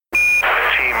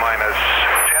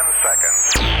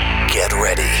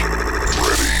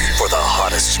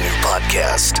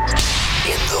podcast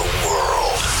in the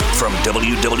world. From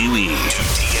WWE to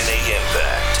TNA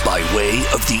Impact, by way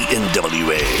of the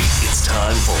NWA, it's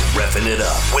time for Reffin' It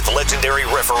Up with legendary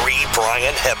referee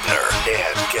Brian Hebner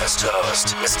and guest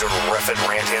host, Mr. Reffin'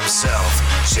 Rant himself,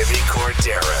 Jimmy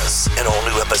Corderas. An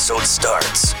all-new episode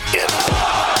starts in...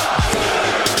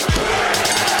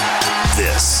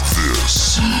 This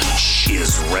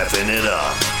is Reffin' It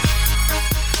Up.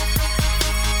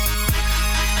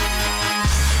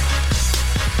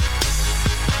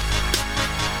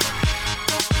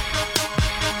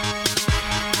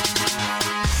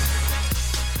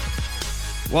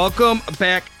 Welcome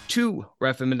back to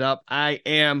Reffin' It Up. I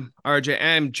am RJ.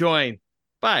 I am joined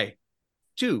by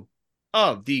two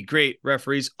of the great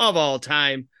referees of all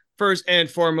time. First and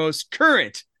foremost,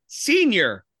 current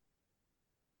senior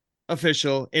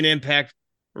official in Impact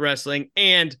Wrestling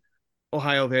and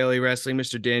Ohio Valley Wrestling,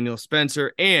 Mr. Daniel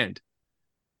Spencer, and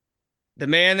the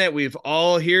man that we've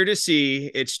all here to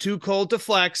see. It's too cold to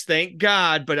flex, thank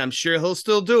God, but I'm sure he'll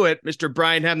still do it, Mr.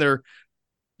 Brian Hebner.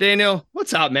 Daniel,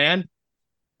 what's up, man?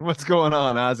 What's going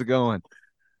on? How's it going?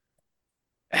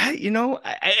 You know,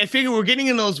 I figure we're getting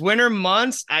in those winter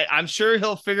months. I'm sure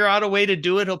he'll figure out a way to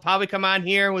do it. He'll probably come on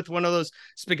here with one of those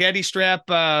spaghetti strap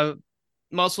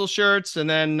muscle shirts, and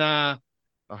then I'll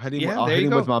hit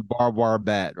him, go. with my barbed wire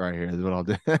bat right here is what I'll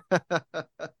do.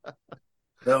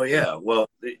 Oh, yeah. Well,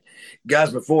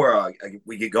 guys, before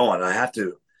we get going, I have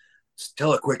to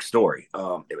tell a quick story.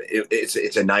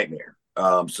 It's a nightmare.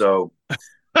 So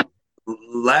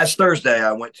last Thursday,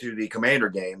 I went to the Commander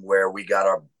game where we got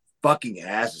our fucking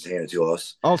asses handed to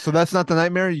us. Oh, so that's not the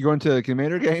nightmare? You going to a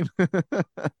Commander game?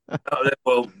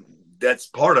 Well, that's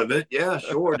part of it. Yeah,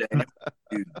 sure, Daniel.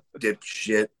 You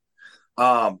dipshit.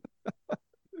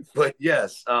 But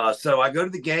yes, so I go to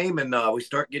the game and we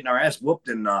start getting our ass whooped,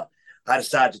 and I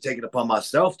decided to take it upon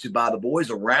myself to buy the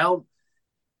boys around.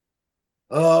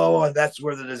 Oh, and that's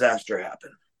where the disaster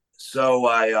happened. So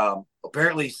I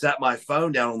apparently sat my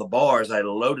phone down on the bar as I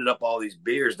loaded up all these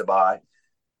beers to buy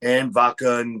and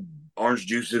vodka and orange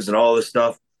juices and all this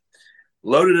stuff.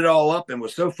 Loaded it all up and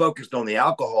was so focused on the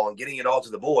alcohol and getting it all to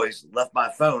the boys, left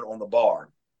my phone on the bar.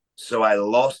 So I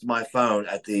lost my phone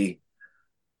at the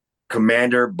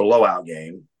Commander blowout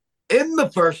game in the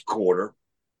first quarter.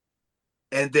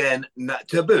 And then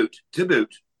to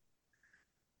boot,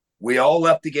 we all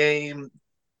left the game.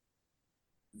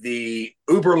 The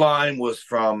Uber line was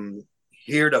from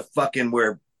here to fucking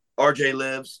where RJ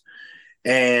lives.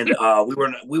 And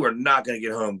we were not going to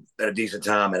get home at a decent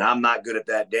time. And I'm not good at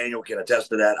that. Daniel can attest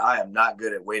to that. I am not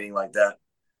good at waiting like that.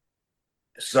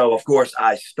 So, of course,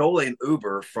 I stole an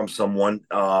Uber from someone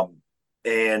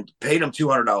and paid him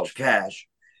 $200 cash.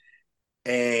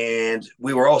 And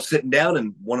we were all sitting down,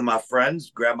 and one of my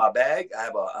friends grabbed my bag.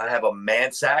 I have a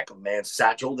man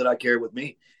satchel that I carry with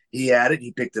me. He had it.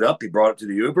 He picked it up. He brought it to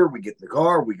the Uber. We get in the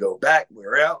car. We go back.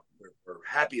 We're out. We're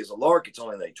happy as a lark. It's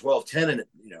only like 12:10, and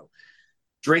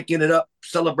drinking it up,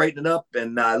 celebrating it up.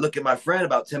 And I look at my friend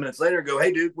about 10 minutes later and go,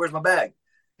 "Hey, dude, where's my bag?"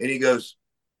 And he goes,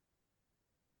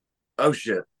 "Oh,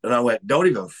 shit." And I went, "Don't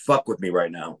even fuck with me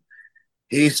right now."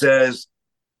 He says,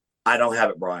 "I don't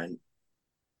have it, Brian.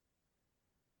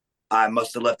 I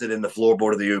must have left it in the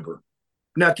floorboard of the Uber."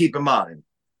 Now, keep in mind,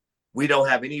 we don't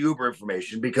have any Uber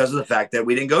information because of the fact that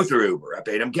we didn't go through Uber. I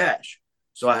paid him cash.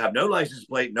 So I have no license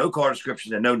plate, no car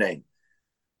description, and no name.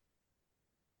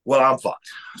 Well, I'm fucked.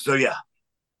 So, yeah,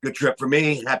 good trip for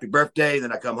me. Happy birthday.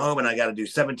 Then I come home and I got to do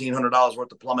 $1,700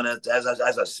 worth of plumbing as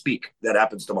I speak. That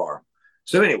happens tomorrow.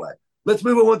 So, anyway, let's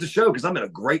move on with the show because I'm in a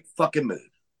great fucking mood.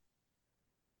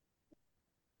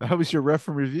 That was your ref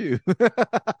review.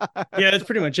 Yeah, that's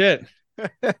pretty much it.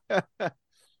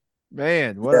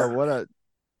 Man, what a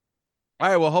all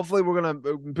right, well, hopefully we're gonna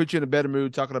put you in a better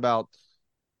mood talking about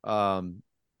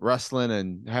wrestling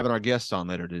and having our guests on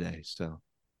later today. So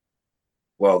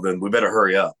well, then we better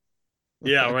hurry up.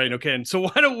 Yeah, right. Okay. And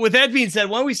so with that being said,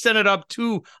 why don't we send it up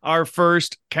to our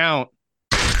first count?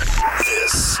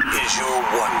 This is your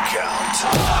one count.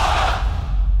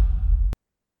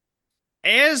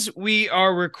 As we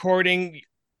are recording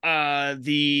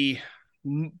the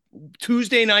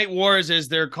Tuesday Night Wars, as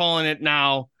they're calling it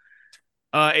now,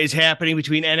 is happening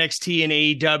between NXT and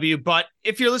AEW. But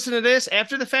if you're listening to this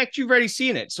after the fact, you've already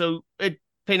seen it. So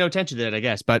pay no attention to that, I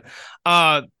guess. But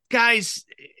guys,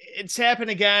 it's happened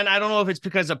again. I don't know if it's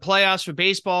because of playoffs for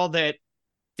baseball that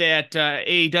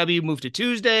AEW moved to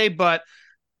Tuesday, but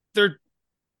they're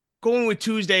going with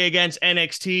Tuesday against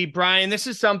NXT. Brian, this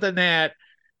is something that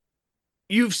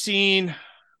you've seen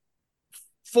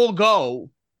full go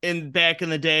back in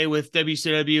the day with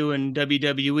WCW and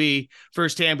WWE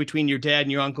firsthand between your dad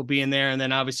and your uncle being there, and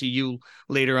then obviously you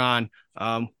later on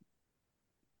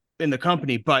in the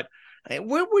company. But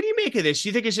what do you make of this? Do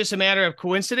you think it's just a matter of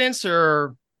coincidence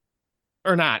or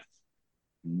not?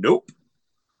 Nope.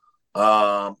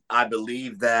 I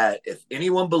believe that if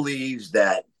anyone believes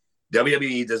that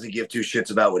WWE doesn't give two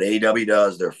shits about what AEW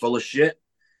does, they're full of shit.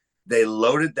 They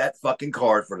loaded that fucking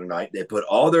card for tonight. They put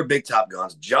all their big top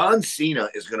guns. John Cena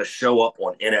is going to show up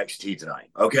on NXT tonight.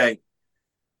 Okay.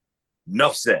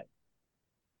 Enough said.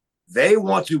 They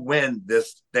want to win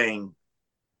this thing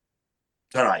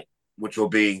tonight, which will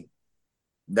be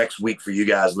next week for you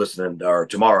guys listening, or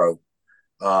tomorrow.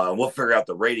 We'll figure out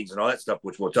the ratings and all that stuff,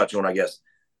 which we'll touch on, I guess,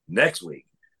 next week.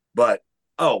 But,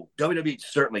 WWE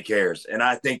certainly cares. And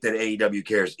I think that AEW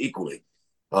cares equally.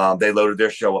 They loaded their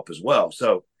show up as well.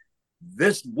 So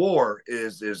this war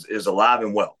is alive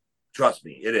and well. Trust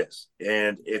me, it is.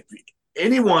 And if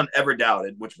anyone ever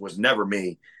doubted, which was never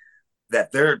me,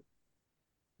 that the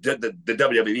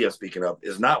WWE I'm speaking of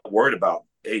is not worried about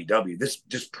AEW, this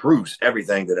just proves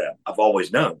everything that I've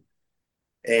always known.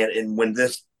 And when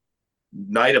this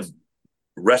night of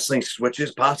wrestling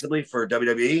switches possibly for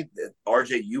WWE,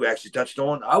 RJ, you actually touched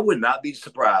on, I would not be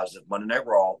surprised if Monday Night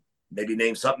Raw, maybe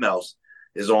name something else,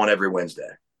 is on every Wednesday.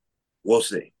 We'll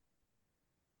see.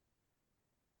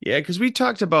 Yeah, because we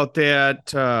talked about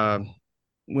that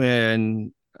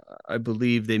when I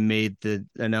believe they made the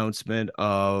announcement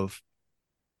of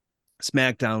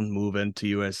SmackDown moving to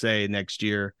USA next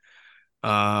year.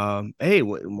 Hey,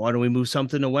 why don't we move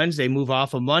something to Wednesday, move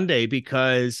off of Monday?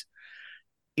 Because,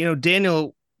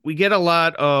 Daniel, we get a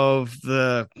lot of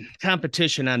the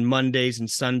competition on Mondays and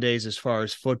Sundays as far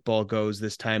as football goes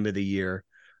this time of the year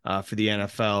for the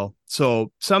NFL.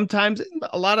 So sometimes,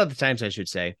 a lot of the times I should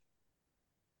say,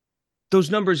 those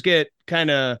numbers get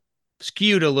kind of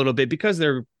skewed a little bit because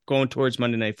they're going towards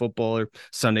Monday Night Football or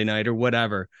Sunday night or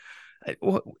whatever.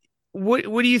 What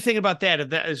do you think about that? If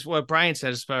that is what Brian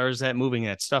said as far as that moving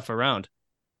that stuff around?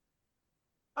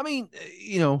 I mean,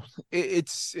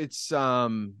 it's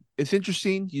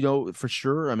interesting, for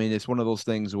sure. I mean, it's one of those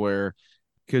things where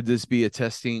could this be a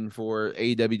testing for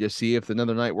AEW to see if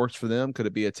another night works for them? Could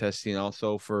it be a testing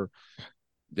also for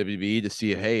WWE to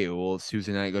see, hey, well, is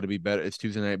Tuesday night going to be better? Is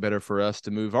Tuesday night better for us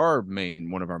to move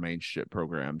one of our main shit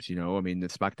programs? I mean, the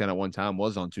SmackDown at one time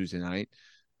was on Tuesday night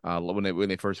when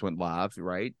they first went live,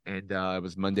 right? And it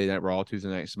was Monday Night Raw, Tuesday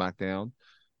Night SmackDown.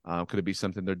 Could it be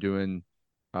something they're doing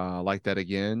like that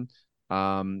again?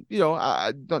 I'm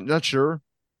not sure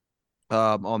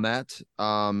on that.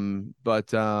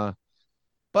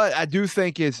 But I do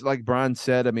think it's like Brian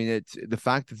said. I mean, it's the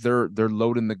fact that they're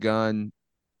loading the gun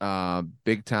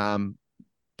big time,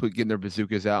 getting their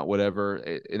bazookas out, whatever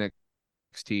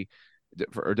NXT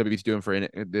or WWE's doing for the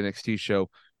NXT show.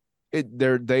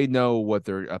 They know what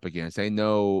they're up against. They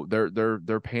know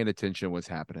they're paying attention to what's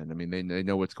happening. I mean, they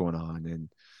know what's going on,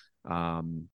 and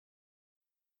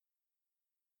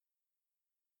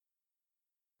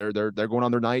they're going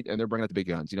on their night and they're bringing out the big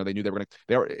guns. They knew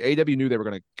AEW knew they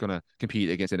were gonna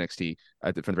compete against NXT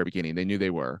from the very beginning. They knew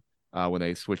they were. When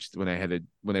they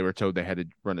were told they had to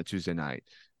run a Tuesday night,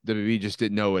 WWE just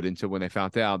didn't know it until when they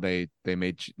found out. They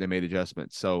made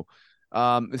adjustments. So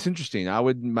it's interesting. I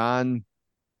wouldn't mind.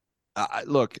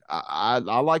 Look, I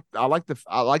like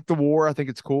the war. I think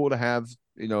it's cool to have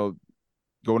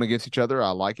going against each other.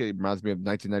 I like it. It reminds me of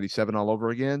 1997 all over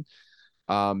again.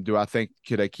 Do I think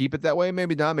could I keep it that way?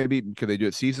 Maybe not. Maybe could they do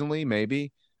it seasonally?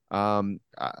 Maybe. I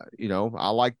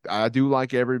do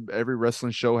like every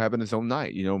wrestling show having its own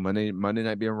night. Monday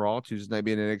night being Raw, Tuesday night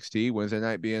being NXT, Wednesday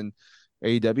night being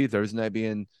AEW, Thursday night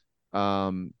being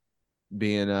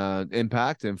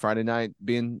Impact, and Friday night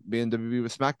being WWE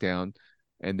with SmackDown,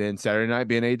 and then Saturday night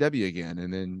being AEW again.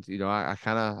 And then I'm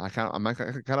kind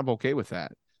of okay with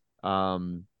that. But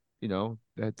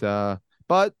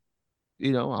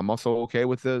I'm also okay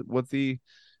with the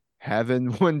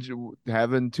having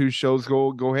two shows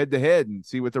go head to head and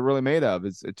see what they're really made of.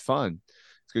 It's fun.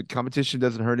 It's good. Competition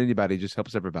doesn't hurt anybody, it just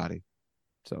helps everybody.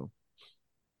 So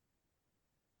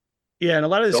yeah, and a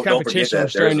lot of this competition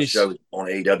don't forget that there's a show on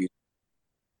AEW.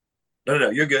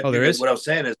 No, you're good. Oh, there is? What I was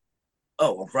saying is,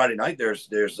 on Friday night there's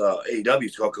AEW.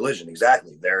 It's called Collision.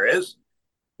 Exactly. There is.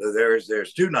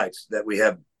 There's two nights that we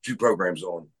have two programs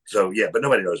on. So yeah, but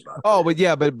nobody knows about it. Oh,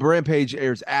 but Rampage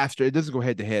airs after. It doesn't go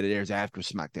head to head. It airs after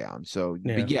SmackDown. So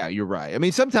but yeah, you're right. I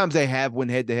mean, sometimes they have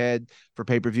went head to head for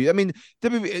pay per view. I mean,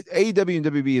 AEW and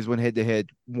WB has went head to head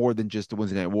more than just the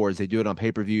Wednesday Night Wars. They do it on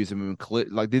pay per views. I mean,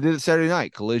 like they did it Saturday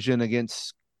night, Collision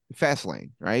against Fastlane,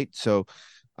 right? So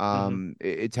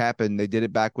It's happened. They did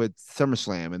it back with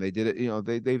SummerSlam, and they did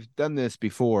it. They've done this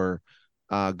before,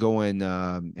 going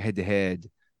head to head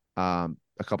a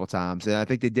couple times, and I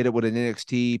think they did it with an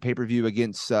NXT pay-per-view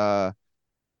against was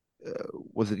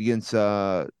it against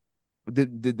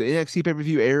did the NXT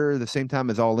pay-per-view air the same time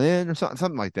as All In or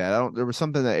something like that? I don't. There was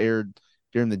something that aired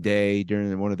during the day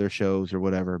during one of their shows or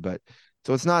whatever. But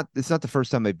so it's not the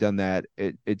first time they've done that.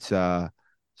 It's again,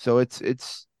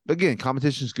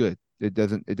 competition is good. It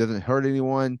doesn't hurt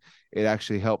anyone. It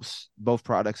actually helps both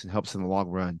products and helps in the long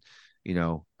run.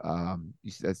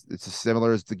 It's as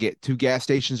similar as to get two gas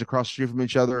stations across the street from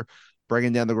each other,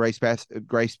 bringing down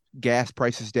the gas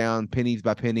prices down pennies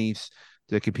by pennies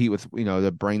to compete with,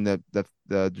 to bring the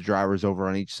drivers over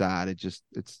on each side. It's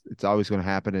always going to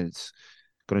happen, and it's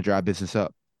going to drive business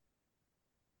up.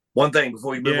 One thing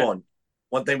before we move on.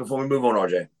 One thing before we move on,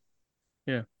 RJ.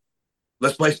 Yeah.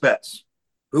 Let's place bets.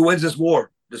 Who wins this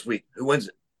war this week? Who wins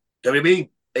it? WB,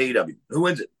 AEW. Who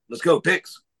wins it? Let's go.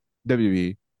 Picks.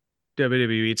 WWE.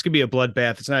 It's gonna be a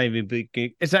bloodbath. It's not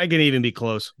gonna even be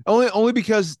close. Only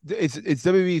because it's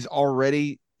WWE's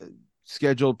already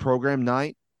scheduled program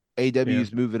night.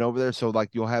 AEW's moving over there, so like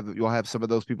you'll have some of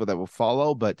those people that will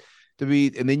follow, but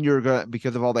and then you're gonna,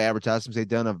 because of all the advertisements they've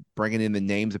done of bringing in the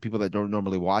names of people that don't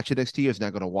normally watch NXT, is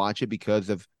not going to watch it because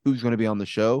of who's going to be on the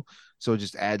show. So it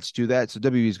just adds to that. So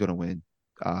WWE is going to win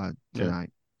tonight.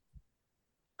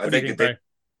 I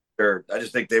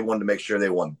just think they wanted to make sure they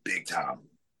won big time.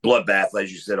 Bloodbath,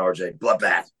 as you said, RJ.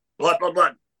 Bloodbath. Blood.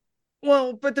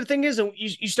 Well, but the thing is,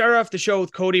 you start off the show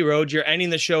with Cody Rhodes. You're ending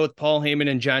the show with Paul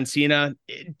Heyman and John Cena.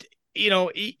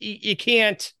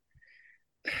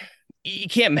 You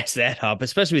can't mess that up,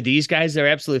 especially with these guys. They're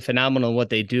absolutely phenomenal in what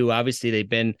they do. Obviously, they've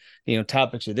been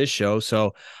topics of this show.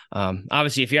 So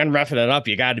obviously, if you're unreffing it up,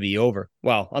 you got to be over.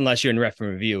 Well, unless you're in ref and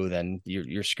review, then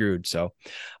you're screwed. So,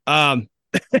 but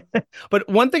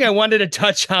one thing I wanted to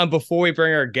touch on before we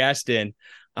bring our guest in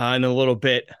a little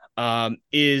bit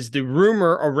is the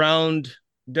rumor around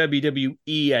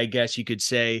WWE, I guess you could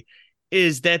say,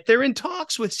 is that they're in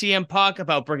talks with CM Punk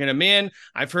about bringing him in.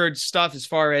 I've heard stuff as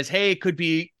far as, hey, it could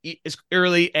be as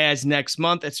early as next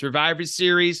month at Survivor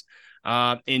Series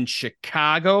in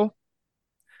Chicago.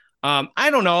 I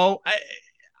don't know.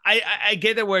 I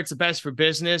get it where it's the best for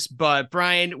business, but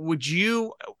Brian,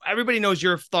 everybody knows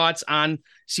your thoughts on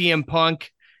CM Punk,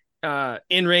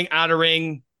 in ring, out of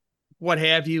ring, what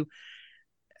have you.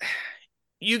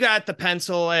 You got the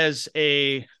pencil, as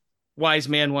a wise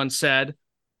man once said.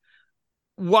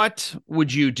 What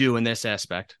would you do in this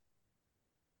aspect?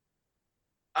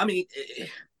 I mean,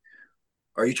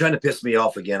 are you trying to piss me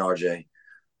off again, RJ?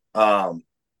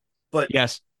 But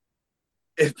yes,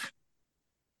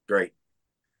 great.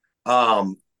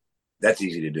 That's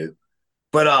easy to do.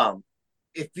 But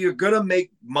if you're gonna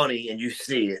make money and you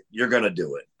see it, you're gonna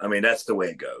do it. I mean, that's the way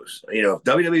it goes. If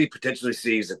WWE potentially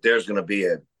sees that there's gonna be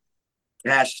a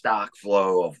cash stock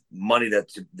flow of money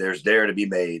there's there to be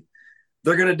made,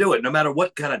 they're going to do it. No matter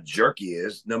what kind of jerk he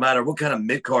is, no matter what kind of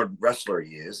mid-card wrestler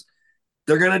he is,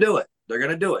 they're going to do it. They're going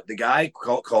to do it. The guy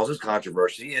causes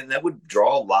controversy, and that would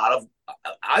draw a lot of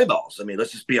eyeballs. I mean,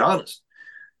 let's just be honest.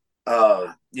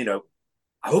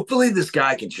 Hopefully this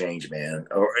guy can change, man,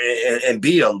 and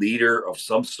be a leader of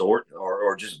some sort,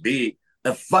 or just be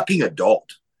a fucking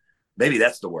adult. Maybe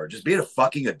that's the word. Just be a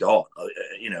fucking adult,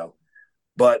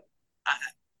 But,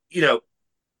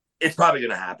 it's probably going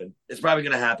to happen. It's probably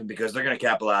going to happen because they're going to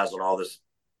capitalize on all this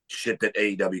shit that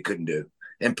AEW couldn't do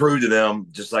and prove to them,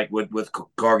 just like with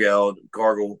Cargill,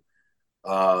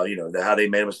 how they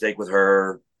made a mistake with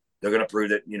her. They're going to prove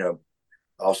that,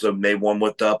 also made one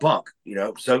with Punk,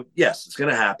 So, yes, it's going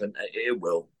to happen. It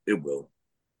will. It will.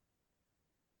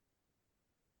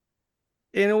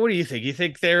 What do you think? You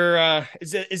think they're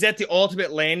is that the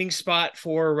ultimate landing spot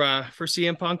for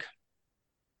CM Punk?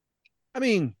 I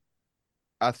mean,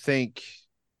 I think,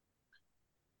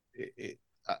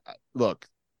 look,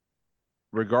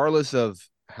 regardless of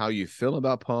how you feel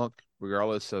about Punk,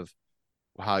 regardless of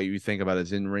how you think about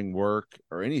his in-ring work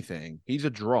or anything, he's a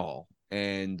draw.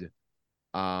 And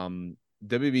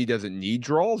WWE doesn't need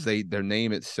draws. Their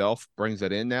name itself brings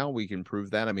that in now. We can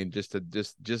prove that. I mean,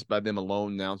 just by them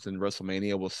alone announcing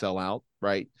WrestleMania will sell out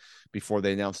right before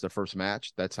they announce the first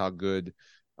match. That's how good.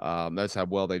 That's how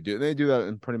well they do. And they do that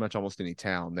in pretty much almost any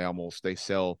town. They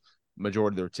sell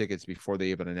majority of their tickets before they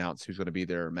even announce who's going to be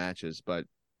their matches. But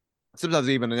sometimes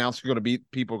they even announce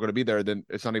people are going to be there. Then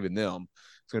it's not even them.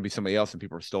 It's going to be somebody else, and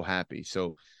people are still happy.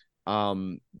 So,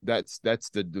 that's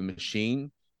the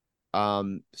machine.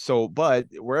 But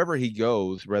wherever he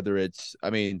goes, whether it's,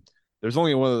 I mean, there's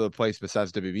only one other place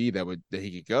besides WWE that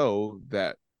he could go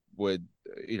that would,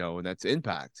 and that's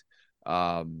Impact.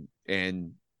 And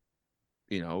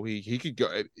he could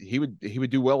go, he would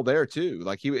do well there too.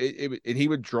 Like he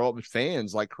would draw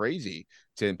fans like crazy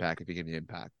to Impact if he came to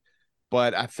Impact.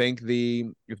 But I think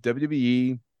if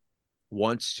WWE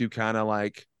wants to kind of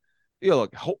like,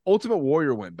 look, Ultimate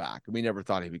Warrior went back, and we never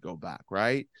thought he would go back,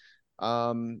 right?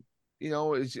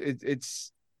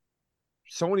 It's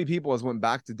so many people has went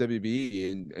back to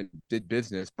WWE and did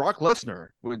business. Brock Lesnar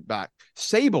went back.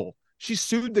 Sable, she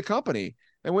sued the company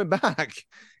and went back.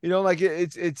 Like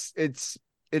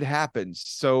it happens.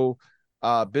 So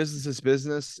business is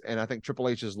business, and I think Triple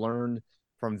H has learned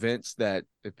from Vince that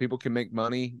if people can make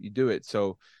money, you do it.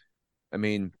 So, I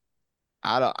mean,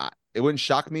 it wouldn't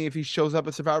shock me if he shows up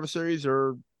at Survivor Series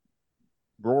or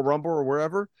Royal Rumble or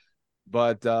wherever,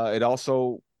 but it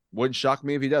also wouldn't shock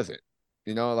me if he doesn't.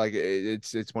 Like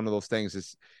it's one of those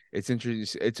things. It's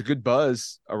interesting. It's a good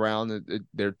buzz around.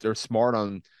 They're smart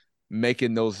on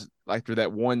making those. After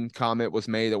that one comment was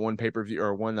made, that one pay-per-view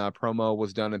or one promo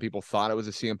was done, and people thought it was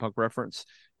a CM Punk reference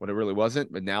when it really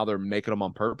wasn't. But now they're making them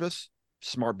on purpose.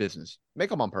 Smart business.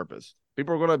 Make them on purpose.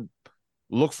 People are going to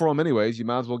look for them anyways. You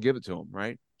might as well give it to them,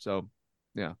 right? So,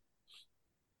 yeah.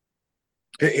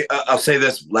 I'll say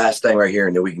this last thing right here,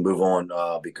 and then we can move on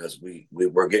because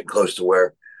we're getting close to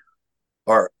where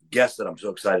our guest that I'm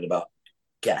so excited about,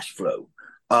 Cash Flow,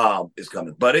 is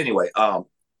coming. But anyway, I'll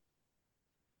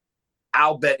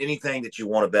bet anything that you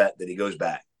want to bet that he goes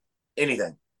back.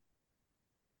 Anything.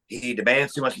 He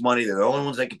demands too much money. They're the only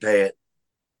ones that can pay it.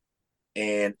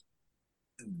 And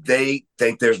they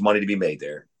think there's money to be made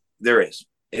there. There is.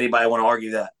 Anybody want to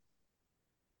argue that?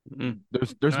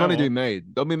 There's money to be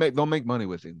made. They'll make money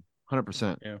with him.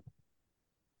 100%. Yeah.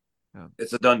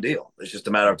 It's a done deal. It's just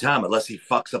a matter of time, unless he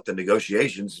fucks up the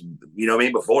negotiations,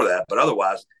 before that. But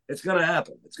otherwise, it's going to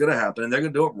happen. It's going to happen, and they're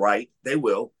going to do it right. They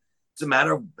will. It's a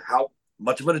matter of how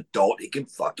much of an adult he can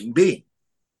fucking be.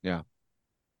 Yeah.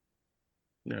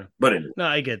 Yeah. But anyway. No,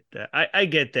 I get that. I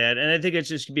get that. And I think it's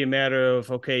just going to be a matter of,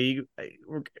 okay, I think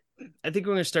we're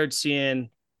going to start seeing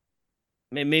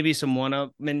maybe some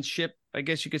one-upmanship, I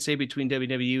guess you could say, between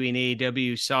WWE and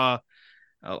AEW. Saw,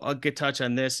 I'll get touch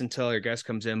on this until our guest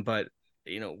comes in, but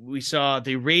we saw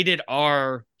the rated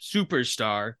R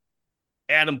superstar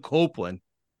Adam Copeland.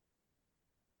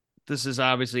 This is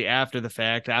obviously after the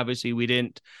fact. Obviously, we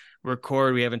didn't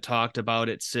record. We haven't talked about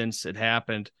it since it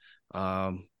happened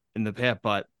in the past.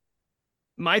 But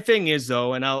my thing is,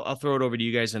 though, and I'll throw it over to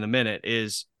you guys in a minute,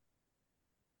 is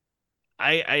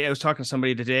I was talking to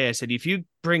somebody today. I said, if you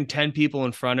bring 10 people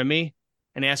in front of me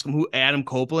and ask them who Adam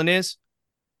Copeland is,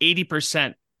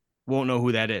 80% won't know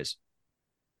who that is.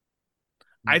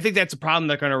 I think that's a problem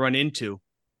they're going to run into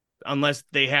unless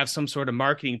they have some sort of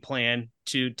marketing plan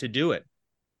to do it.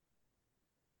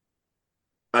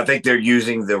 I think they're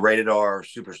using the rated R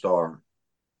superstar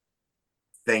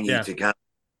thingy to kind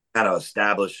of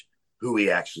establish who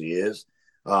he actually is.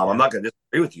 I'm not going to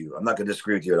disagree with you. I'm not going to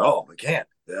disagree with you at all. I can't.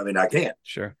 I can't.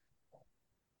 Sure.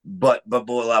 But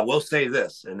I will say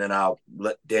this, and then I'll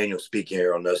let Daniel speak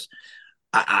here on this.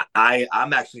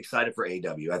 I'm actually excited for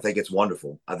AEW. I think it's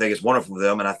wonderful. I think it's wonderful for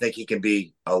them, and I think he can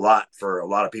be a lot for a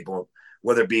lot of people,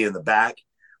 whether it be in the back,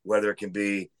 whether it can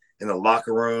be in the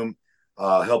locker room,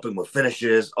 helping with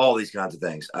finishes, all these kinds of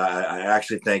things. I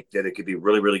actually think that it could be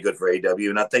really, really good for AEW,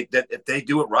 and I think that if they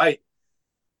do it right,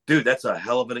 dude, that's a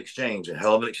hell of an exchange, a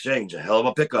hell of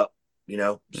a pickup,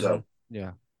 So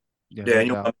yeah,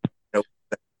 Daniel.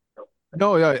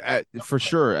 No, yeah, for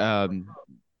sure.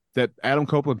 That Adam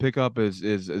Copeland pickup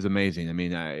is amazing. I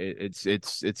mean, it's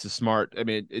a smart. I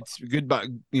mean, it's good, but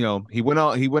he went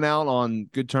out on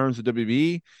good terms with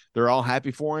WB. They're all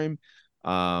happy for him.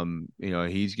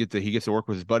 He gets to work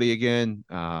with his buddy again.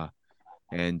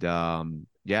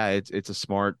 It's a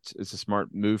smart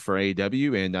move for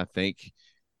AEW, and I think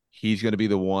he's going to be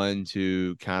the one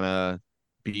to kind of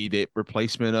be the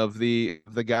replacement of the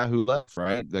guy who left,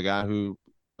 right? The guy who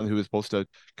was supposed to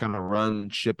kind of run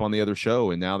ship on the other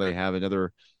show, and now they have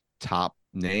another top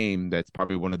name that's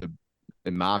probably one of the,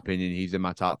 in my opinion, he's in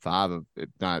my top 5 of, if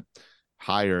not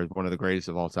higher, one of the greatest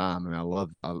of all time. And I love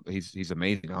he's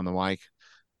amazing on the mic,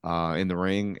 in the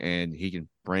ring, and he can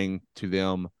bring to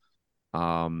them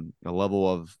a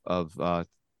level of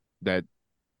that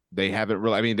they haven't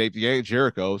really. I mean, they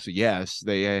Jericho, so yes,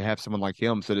 they have someone like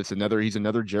him. So he's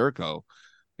another Jericho,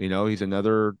 he's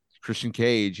another Christian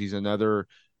Cage, he's another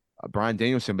Bryan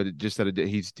Danielson, but just that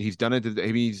he's done it.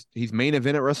 He's main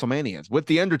event at WrestleMania with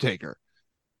The Undertaker.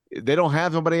 They don't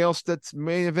have nobody else that's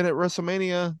main event at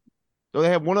WrestleMania. So they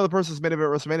have one other person that's main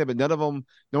event at WrestleMania, but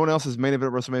no one else is main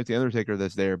event at WrestleMania with The Undertaker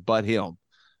that's there but him.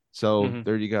 So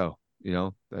there you go.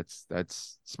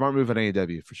 That's smart move on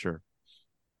AEW for sure.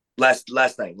 Last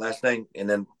thing, and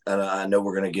then I know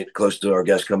we're gonna get close to our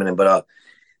guest coming in, but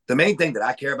the main thing that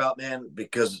I care about, man,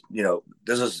 because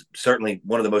this is certainly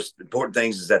one of the most important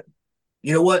things, is that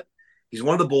you know what? He's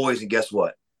one of the boys, and guess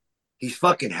what? He's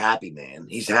fucking happy, man.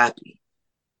 He's happy.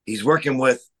 He's working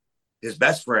with his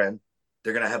best friend.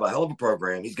 They're gonna have a hell of a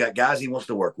program. He's got guys he wants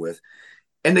to work with,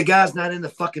 and the guy's not in the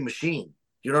fucking machine.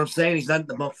 You know what I'm saying? He's not in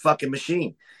the fucking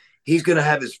machine. He's going to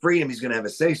have his freedom. He's going to have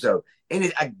his say-so.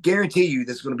 And I guarantee you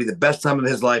this is going to be the best time of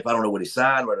his life. I don't know what he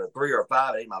signed, whether 3 or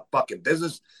 5. It ain't my fucking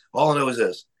business. All I know is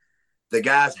this. The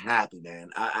guy's happy, man.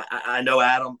 I know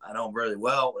Adam. I know him really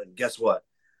well. And guess what?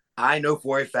 I know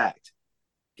for a fact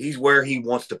he's where he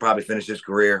wants to probably finish his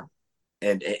career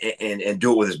and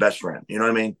do it with his best friend. You know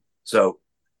what I mean? So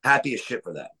happy as shit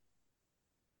for that.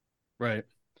 Right.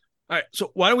 All right,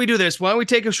 so why don't we do this? Why don't we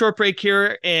take a short break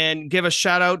here and give a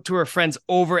shout out to our friends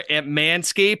over at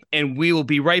Manscaped, and we will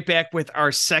be right back with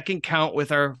our second count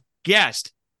with our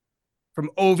guest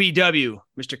from OVW,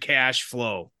 Mr. Cash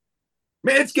Flow.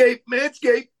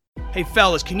 Manscaped. Hey,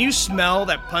 fellas, can you smell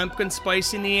that pumpkin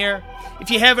spice in the air?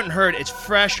 If you haven't heard, it's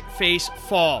Fresh Face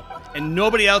Fall, and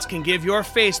nobody else can give your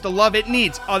face the love it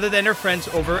needs other than our friends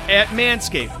over at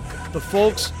Manscaped. The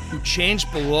folks who change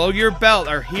below your belt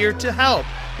are here to help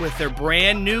with their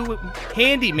brand new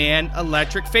Handyman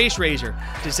electric face razor,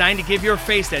 designed to give your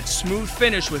face that smooth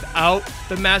finish without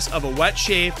the mess of a wet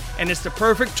shave, and it's the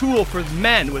perfect tool for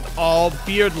men with all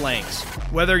beard lengths.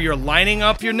 Whether you're lining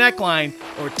up your neckline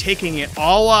or taking it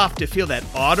all off to feel that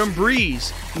autumn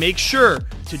breeze, make sure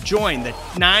to join the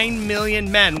 9 million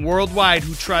men worldwide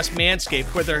who trust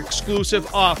Manscaped with their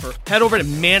exclusive offer. Head over to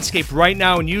Manscaped right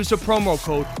now and use the promo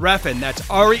code REFIN, that's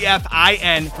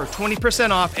REFIN, for 20%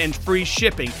 off and free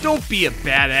shipping. Don't be a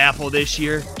bad apple this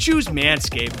year. Choose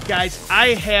Manscaped. Guys,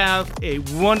 I have a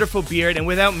wonderful beard, and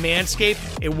without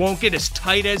Manscaped, it won't get as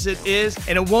tight as it is,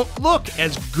 and it won't look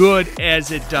as good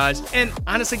as it does. And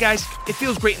honestly, guys, it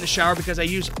feels great in the shower because I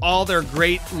use all their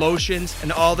great lotions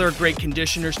and all their great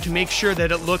conditioners to make sure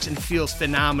that it looks and feels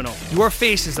phenomenal. Your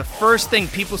face is the first thing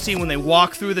people see when they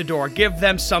walk through the door. Give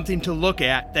them something to look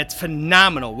at that's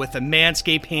phenomenal with the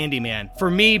Manscaped Handyman. For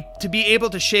me, to be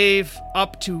able to shave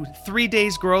up to 3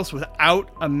 days growth without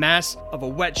a mess of a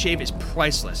wet shave is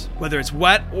priceless. Whether it's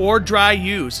wet or dry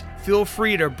use, feel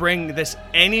free to bring this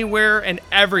anywhere and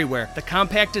everywhere. The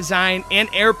compact design and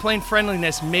airplane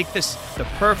friendliness make this the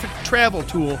perfect travel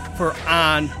tool for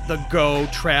on-the-go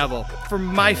travel. For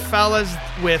my fellas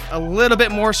with a little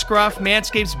bit more scruff,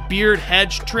 Manscaped's Beard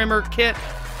Hedge Trimmer Kit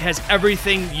has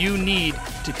everything you need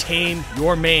to tame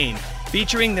your mane.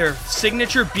 Featuring their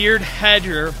signature beard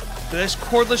hedger, this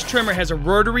cordless trimmer has a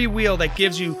rotary wheel that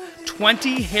gives you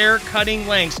 20 hair cutting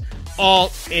lengths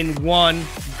all in one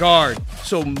guard.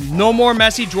 So no more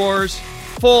messy drawers,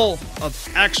 full of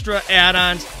extra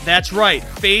add-ons. That's right,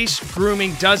 face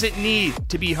grooming doesn't need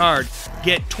to be hard.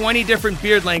 Get 20 different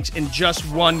beard lengths in just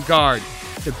one guard.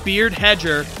 The Beard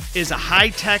Hedger is a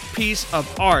high-tech piece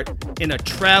of art in a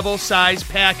travel-size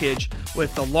package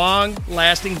with the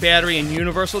long-lasting battery and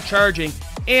universal charging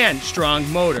and strong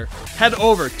motor. Head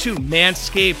over to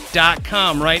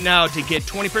manscaped.com right now to get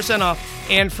 20% off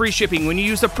and free shipping when you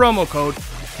use the promo code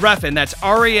REFIN. That's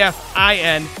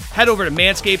REFIN. Head over to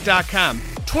manscaped.com.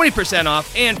 20%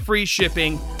 off and free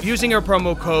shipping using our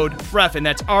promo code REFIN.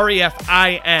 That's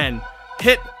REFIN.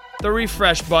 Hit the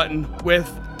refresh button with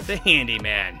the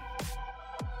Handyman.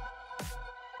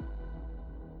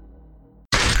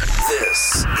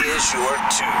 This is your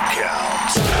 2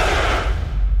 count.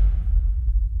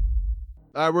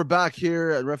 All right, we're back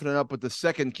here at Roughing It Up with the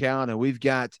second count, and we've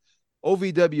got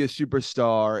OVW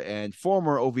superstar and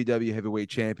former OVW heavyweight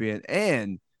champion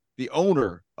and the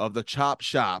owner of the Chop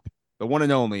Shop, the one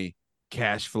and only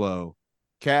Cash Flow.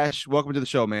 Cash, welcome to the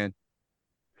show, man.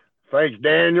 Thanks,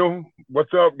 Daniel.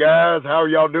 What's up, guys? How are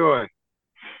y'all doing?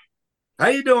 How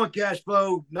you doing, Cash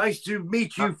Flow? Nice to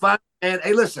meet you. And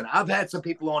hey, listen, I've had some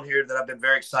people on here that I've been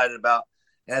very excited about.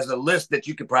 As a list that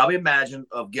you could probably imagine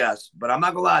of guests, but I'm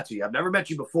not gonna lie to you. I've never met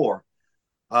you before,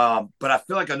 but I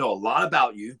feel like I know a lot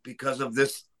about you because of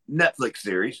this Netflix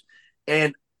series,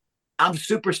 and I'm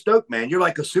super stoked, man. You're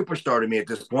like a superstar to me at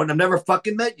this point. I've never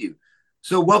fucking met you,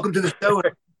 so welcome to the show.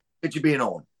 And appreciate you being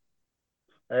on.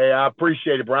 Hey, I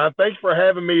appreciate it, Brian. Thanks for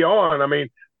having me on. I mean,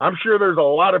 I'm sure there's a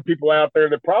lot of people out there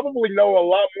that probably know a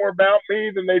lot more about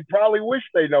me than they probably wish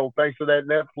they know, thanks to that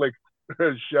Netflix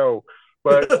show.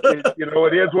 But,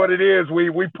 it is what it is. We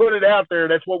put it out there.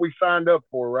 That's what we signed up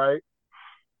for, right?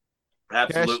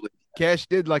 Absolutely. Cash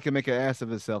did like to make an ass of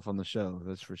himself on the show.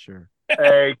 That's for sure.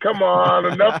 Hey, come on.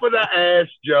 Enough of the ass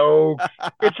jokes.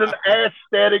 It's an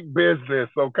aesthetic business,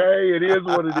 okay? It is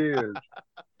what it is.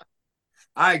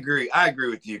 I agree. I agree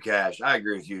with you, Cash. I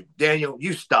agree with you. Daniel,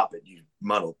 you stop it, you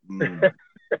muddle. There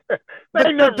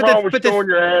ain't nothing wrong with showing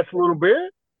your ass a little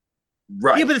bit.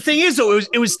 Right. Yeah, but the thing is, though,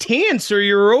 it was tan, so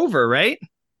you're over, right?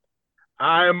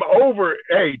 I'm over.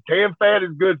 Hey, tan fat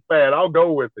is good fat. I'll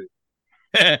go with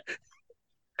it.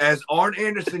 As Arn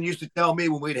Anderson used to tell me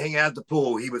when we'd hang out at the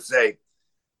pool, he would say,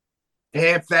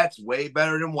 tan fat's way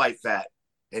better than white fat.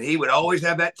 And he would always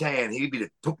have that tan. He'd be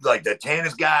the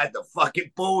tannest guy at the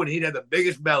fucking pool, and he'd have the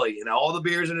biggest belly and all the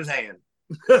beers in his hand.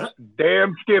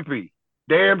 Damn Skippy.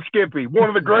 One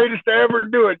of the greatest to ever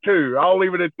do it, too. I'll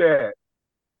leave it at that.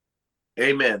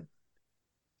 Amen.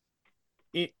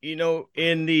 You know,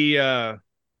 in the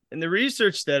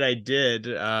research that I did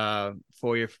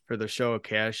for you for the show,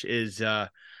 Cash, is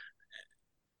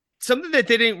something that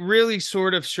they didn't really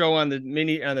sort of show on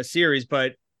the series,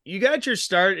 but you got your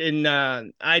start in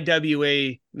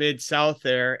IWA Mid-South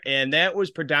there, and that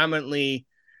was predominantly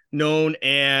known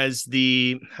as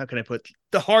the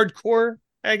hardcore,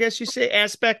 I guess you say,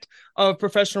 aspect of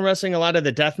professional wrestling. A lot of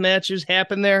the death matches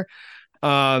happen there.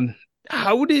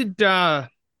 How did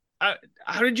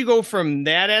you go from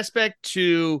that aspect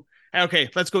to, okay,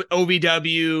 let's go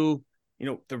OVW,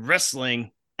 the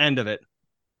wrestling end of it?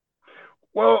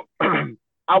 Well,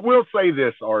 I will say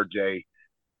this, RJ.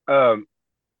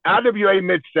 IWA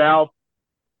Mid-South,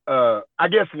 I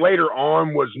guess later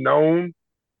on was known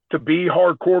to be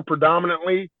hardcore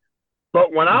predominantly.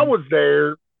 But when I was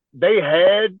there, they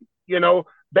had,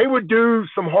 they would do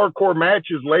some hardcore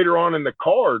matches later on in the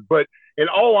card. But in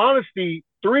all honesty,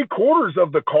 3/4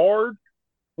 of the card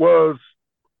was,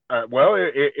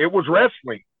 it was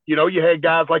wrestling. You had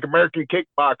guys like American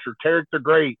Kickboxer, Tarek the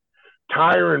Great,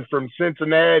 Tyron from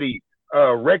Cincinnati,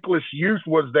 Reckless Youth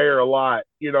was there a lot,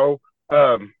 a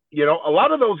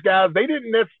lot of those guys, they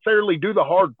didn't necessarily do the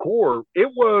hardcore. It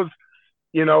was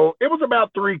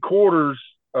about 3/4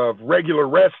 of regular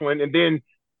wrestling. And then,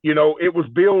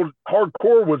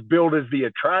 hardcore was billed as the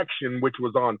attraction, which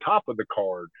was on top of the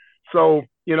card. So,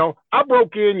 I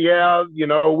broke in,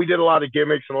 we did a lot of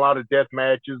gimmicks and a lot of death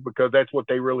matches because that's what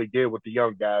they really did with the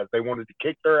young guys. They wanted to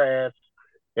kick their ass.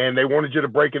 And they wanted you to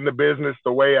break in the business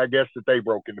the way, I guess, that they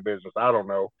broke in the business. I don't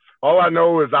know. All I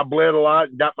know is I bled a lot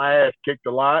and got my ass kicked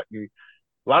a lot. And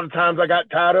a lot of times I got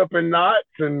tied up in knots.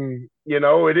 And,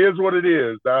 it is what it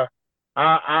is.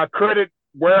 I credit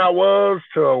where I was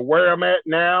to where I'm at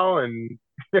now. And,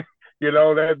 that's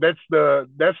the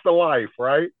life,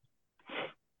 right?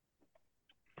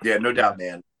 Yeah, no doubt,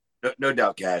 man. No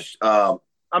doubt, Cash. I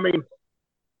mean,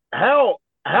 how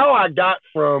I got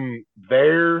from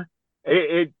there –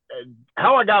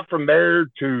 how I got from there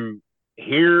to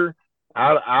here,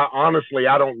 I honestly,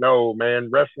 I don't know,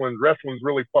 man. Wrestling's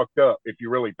really fucked up if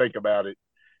you really think about it.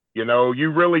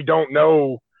 You really don't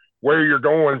know where you're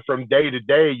going from day to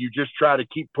day. You just try to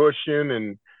keep pushing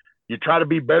and you try to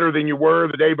be better than you were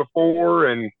the day before.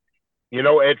 And,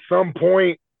 at some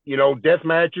point, death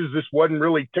matches just wasn't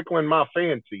really tickling my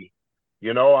fancy.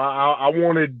 I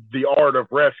wanted the art of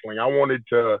wrestling. I wanted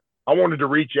to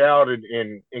reach out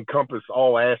and encompass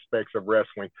all aspects of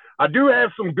wrestling. I do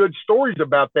have some good stories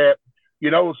about that.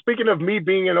 Speaking of me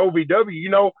being in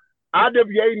OVW,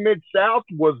 IWA Mid-South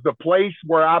was the place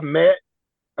where I met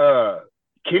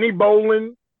Kenny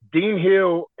Bolin, Dean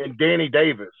Hill, and Danny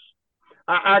Davis.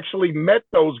 I actually met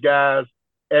those guys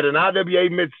at an IWA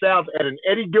Mid-South at an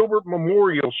Eddie Gilbert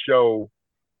Memorial show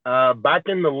back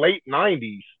in the late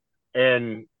 90s.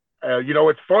 And,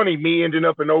 it's funny, me ending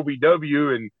up in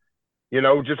OVW and,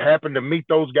 just happened to meet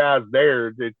those guys there.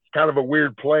 It's kind of a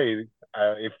weird play,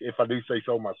 if I do say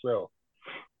so myself.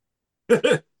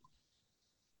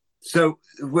 So,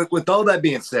 with all that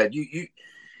being said, you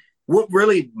what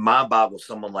really mind boggles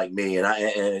someone like me, and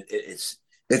it's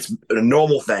a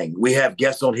normal thing. We have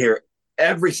guests on here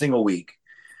every single week,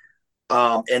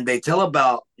 and they tell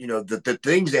about the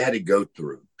things they had to go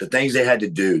through, the things they had to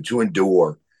do to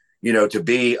endure, to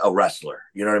be a wrestler.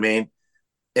 You know what I mean?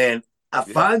 And I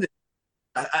find that.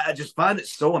 I just find it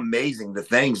so amazing the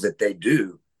things that they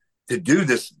do to do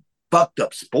this fucked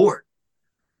up sport.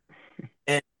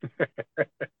 And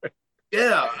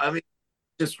yeah, I mean,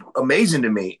 just amazing to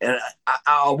me. And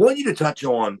I want you to touch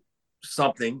on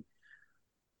something.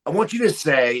 I want you to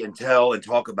say and tell and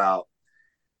talk about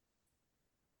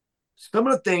some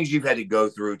of the things you've had to go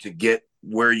through to get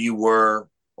where you were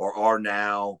or are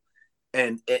now,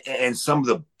 and some of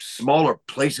the smaller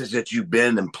places that you've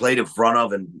been and played in front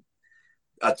of, and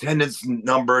attendance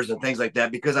numbers and things like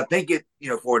that, because I think it,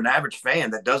 for an average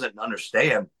fan that doesn't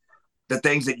understand the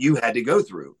things that you had to go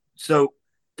through. So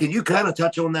can you kind of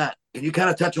touch on that? Can you kind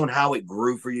of touch on how it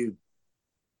grew for you?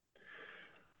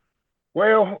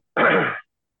 Well,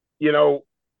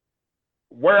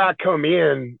 where I come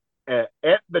in at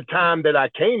the time that I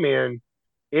came in,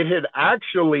 it had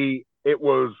actually, it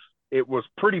was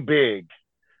pretty big.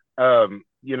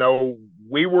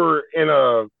 We were in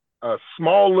a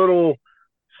small little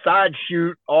side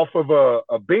shoot off of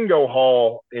a bingo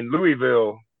hall in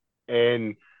Louisville.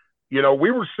 And,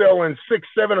 we were selling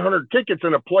 600-700 tickets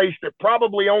in a place that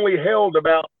probably only held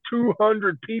about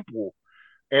 200 people.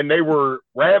 And they were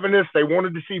ravenous. They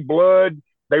wanted to see blood.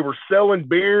 They were selling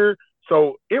beer.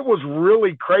 So it was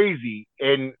really crazy.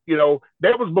 And,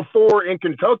 that was before in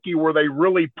Kentucky where they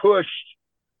really pushed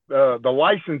the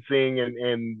licensing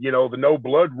and the no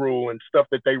blood rule and stuff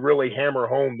that they really hammer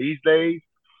home these days.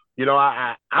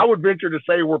 I would venture to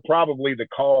say we're probably the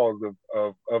cause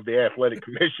of the athletic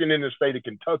commission in the state of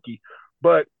Kentucky.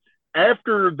 But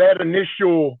after that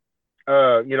initial,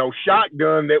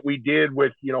 shotgun that we did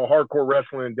with, hardcore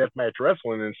wrestling and deathmatch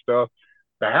wrestling and stuff,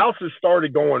 the houses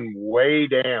started going way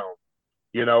down.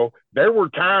 There were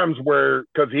times where,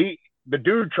 because the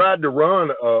dude tried to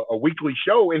run a weekly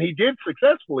show, and he did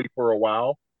successfully for a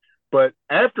while. But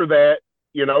after that,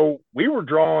 we were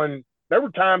drawing. There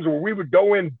were times where we would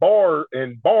go in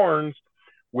barns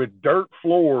with dirt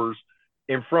floors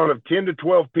in front of 10 to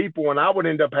 12 people, and I would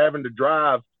end up having to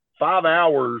drive 5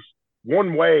 hours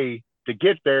one way to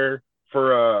get there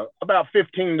for about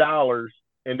 $15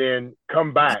 and then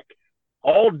come back.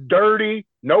 All dirty,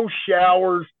 no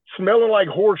showers, smelling like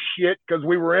horse shit because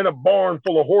we were in a barn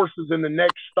full of horses in the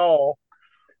next stall.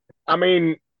 I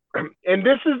mean, and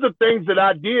this is the things that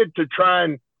I did to try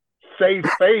and save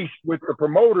face with the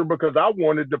promoter, because I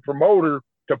wanted the promoter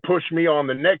to push me on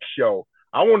the next show.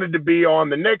 I wanted to be on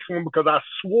the next one because I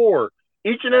swore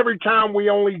each and every time we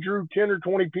only drew 10 or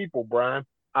 20 people, Brian,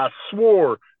 I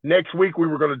swore next week we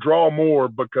were going to draw more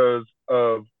because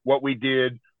of what we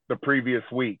did the previous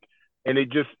week. And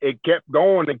it kept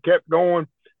going and kept going.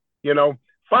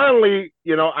 Finally,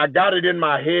 I got it in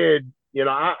my head,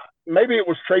 maybe it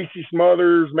was Tracy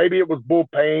Smothers, maybe it was Bull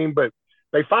Payne, but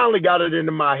they finally got it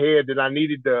into my head that I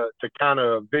needed to kind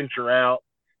of venture out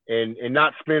and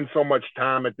not spend so much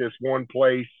time at this one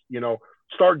place,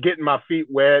 start getting my feet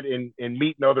wet and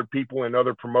meeting other people in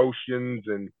other promotions.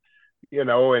 And,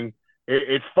 and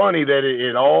it's funny that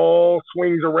it all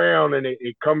swings around and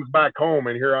it comes back home.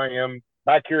 And here I am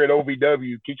back here at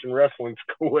OVW teaching wrestling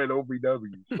school at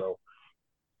OVW. So.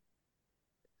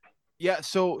 Yeah.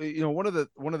 So, one of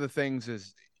the things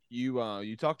is,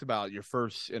 you talked about your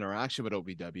first interaction with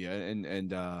OVW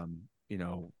and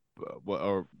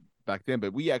or back then,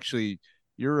 but we actually,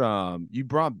 you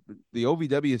brought the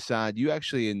OVW side. You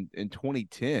actually in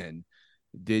 2010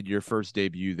 did your first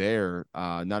debut there.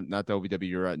 Not the OVW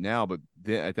you're at now, but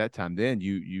at that time, then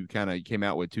you kind of came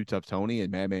out with Too Tough Tony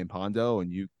and Madman Pondo,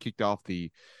 and you kicked off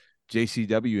the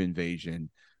JCW invasion.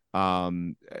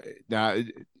 Now,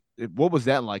 what was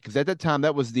that like? Because at that time,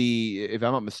 that was if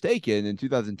I'm not mistaken, in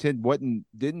 2010,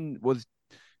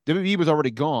 WWE was already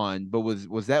gone, but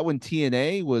was that when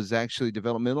TNA was actually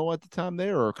developmental at the time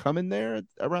there, or coming there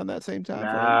around that same time?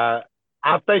 Nah,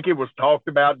 I think it was talked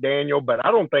about, Daniel, but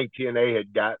I don't think TNA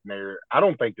had gotten there. I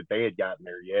don't think that they had gotten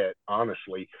there yet,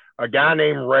 honestly. A guy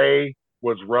named Ray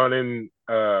was running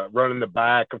the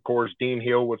back. Of course, Dean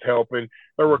Hill was helping.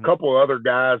 There were a couple of other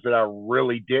guys that I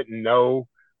really didn't know.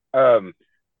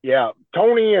 Yeah,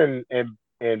 Tony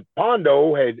and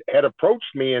Pondo had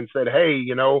approached me and said, hey,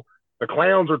 the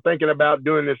Clowns are thinking about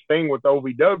doing this thing with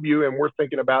OVW, and we're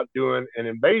thinking about doing an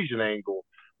invasion angle.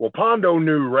 Well, Pondo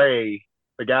knew Ray,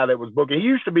 the guy that was booking. He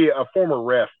used to be a former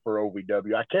ref for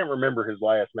OVW. I can't remember his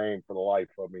last name for the life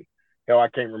of me. Hell, I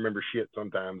can't remember shit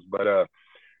sometimes. But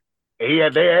they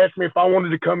asked me if I wanted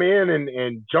to come in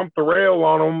and jump the rail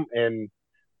on them and,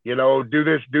 do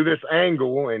this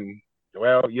angle. And,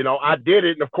 well, I did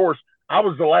it. And, of course, I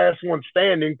was the last one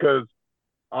standing because,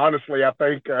 honestly, I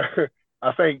think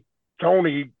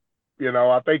Tony,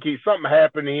 I think something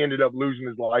happened. He ended up losing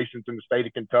his license in the state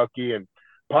of Kentucky. And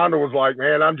Pondo was like,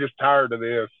 man, I'm just tired of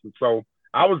this. And so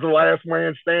I was the last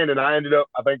man standing. I ended up,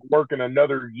 I think, working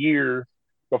another year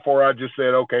before I just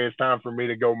said, okay, it's time for me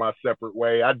to go my separate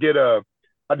way. I did a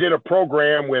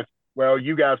program with, well,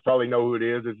 you guys probably know who it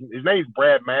is. His name's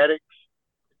Brad Maddox.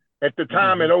 At the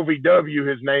time at OVW,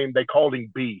 his name, they called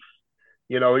him Beef.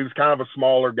 He was kind of a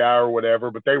smaller guy or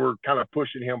whatever, but they were kind of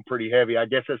pushing him pretty heavy. I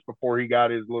guess that's before he got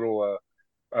his little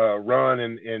run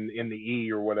in the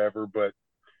E or whatever. But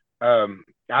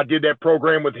I did that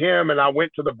program with him, and I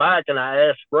went to the back and I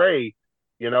asked Ray,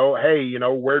 hey,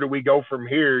 where do we go from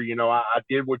here? I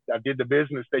did the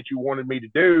business that you wanted me to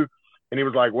do. And he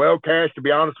was like, well, Cash, to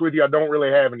be honest with you, I don't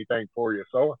really have anything for you.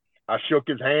 So I shook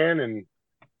his hand and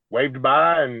waved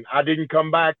by, and I didn't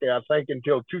come back, I think,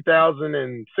 until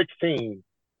 2016.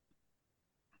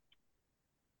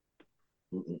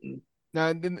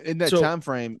 Now, in that time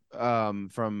frame,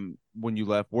 from when you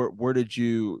left, where were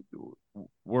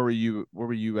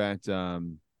you at?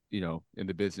 In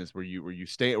the business, were you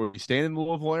staying in the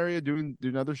Louisville area doing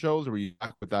other shows, or were you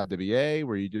back with IWA?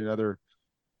 Were you doing other,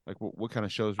 like, what kind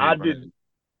of shows were you running?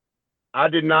 I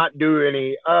did not do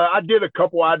any. I did a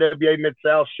couple IWA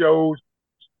Mid-South shows,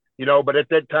 but at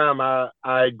that time I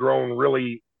had grown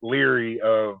really leery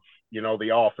of,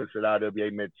 the office at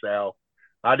IWA Mid-South.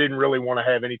 I didn't really want to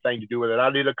have anything to do with it.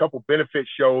 I did a couple benefit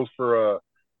shows for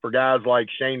guys like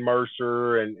Shane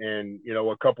Mercer and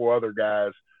a couple other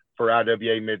guys for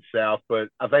IWA Mid-South. But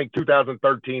I think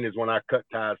 2013 is when I cut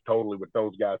ties totally with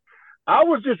those guys. I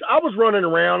was running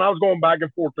around. I was going back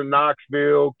and forth to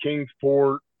Knoxville,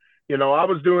 Kingsport. I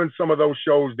was doing some of those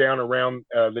shows down around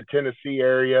the Tennessee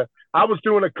area. I was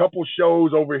doing a couple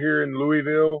shows over here in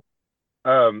Louisville.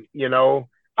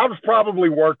 I was probably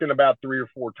working about 3 or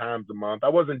 4 times a month. I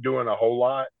wasn't doing a whole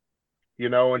lot,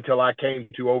 until I came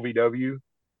to OVW.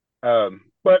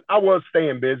 But I was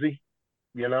staying busy.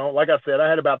 Like I said, I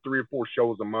had about 3 or 4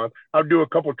 shows a month. I'd do a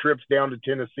couple trips down to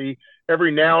Tennessee.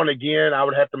 Every now and again, I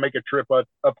would have to make a trip up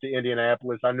to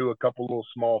Indianapolis. I knew a couple little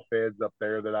small feds up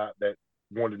there that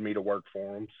wanted me to work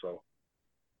for them. So,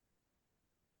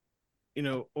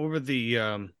 over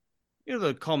the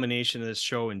the culmination of this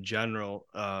show in general,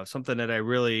 something that I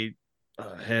really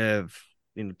have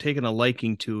taken a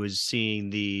liking to is seeing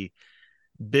the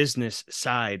business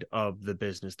side of the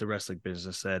business, the wrestling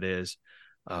business, that is.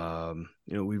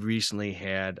 We recently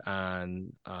had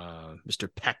on Mr.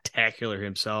 Pectacular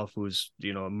himself, who's a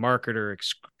marketer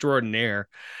extraordinaire.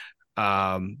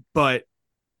 But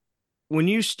when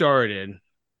you started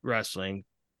wrestling,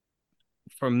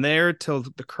 from there till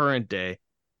the current day,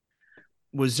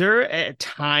 was there a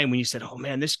time when you said, oh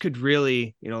man, this could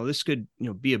really,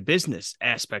 be a business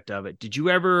aspect of it? Did you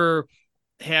ever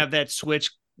have that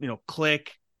switch,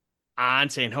 click on,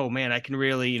 saying, oh man, I can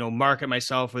really, market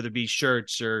myself, whether it be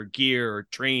shirts or gear or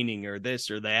training or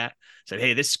this or that? Said,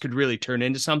 hey, this could really turn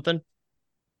into something?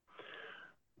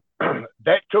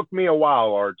 That took me a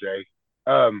while, RJ.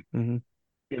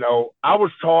 I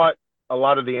was taught a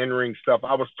lot of the in-ring stuff.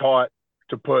 I was taught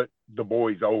to put the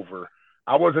boys over.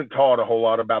 I wasn't taught a whole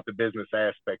lot about the business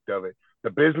aspect of it.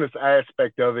 The business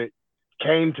aspect of it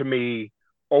came to me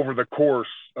over the course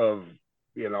of,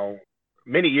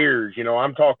 many years.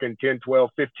 I'm talking 10, 12,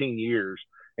 15 years.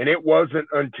 And it wasn't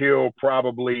until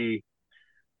probably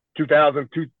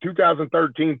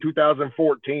 2013,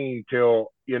 2014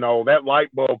 till, that light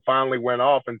bulb finally went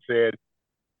off and said,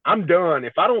 I'm done.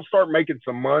 If I don't start making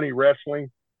some money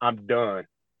wrestling, I'm done.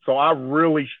 So I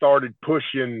really started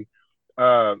pushing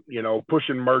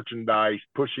merchandise,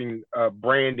 pushing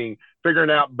branding,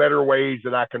 figuring out better ways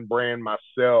that I can brand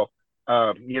myself.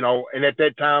 And at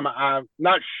that time, I'm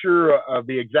not sure of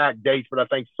the exact dates, but I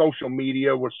think social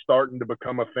media was starting to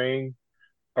become a thing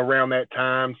around that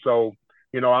time. So,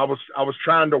 I was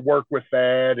trying to work with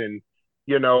that, and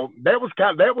that was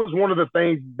one of the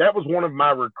things, that was one of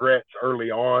my regrets early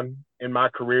on in my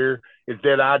career, is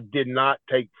that I did not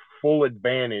take full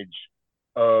advantage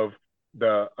of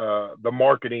the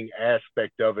marketing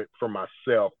aspect of it for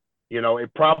myself.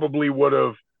 It probably would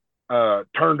have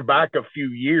turned back a few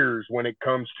years when it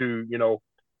comes to,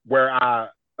 where I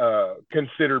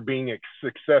consider being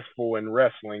successful in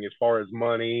wrestling as far as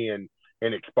money and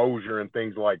exposure and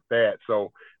things like that.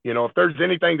 So, if there's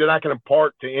anything that I can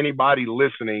impart to anybody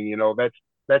listening,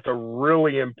 that's a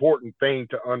really important thing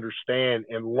to understand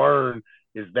and learn,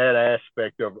 is that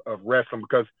aspect of wrestling,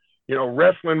 because,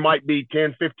 wrestling might be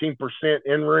 10, 15%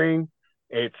 in ring.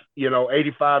 It's,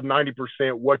 85,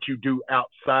 90% what you do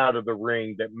outside of the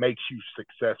ring that makes you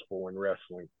successful in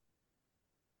wrestling.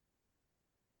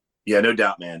 Yeah, no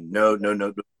doubt, man. No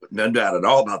doubt at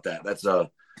all about that. That's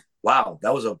wow,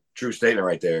 that was a true statement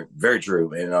right there. Very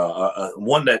true. And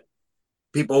one that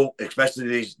people, especially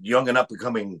these young and up and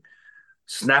coming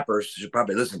snappers, should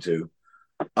probably listen to.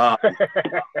 But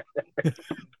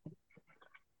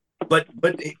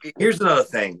here's another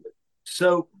thing.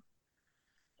 So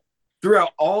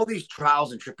throughout all these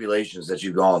trials and tribulations that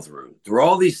you've gone through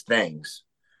all these things,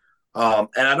 and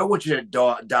I don't want you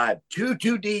to dive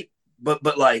too deep,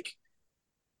 but like,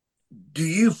 do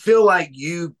you feel like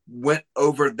you went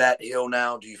over that hill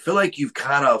now? Do you feel like you've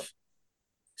kind of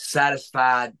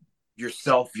satisfied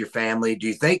yourself, your family? Do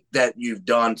you think that you've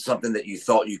done something that you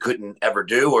thought you couldn't ever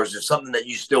do, or is there something that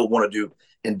you still want to do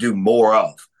and do more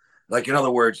of? Like, in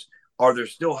other words, are there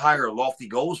still higher lofty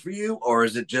goals for you, or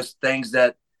is it just things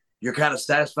that you're kind of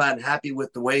satisfied and happy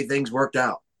with the way things worked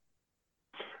out?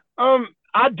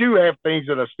 I do have things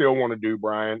that I still want to do,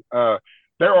 Brian.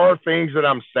 There are things that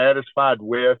I'm satisfied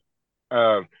with.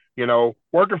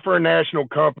 Working for a national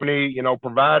company,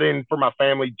 providing for my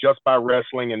family just by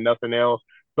wrestling and nothing else.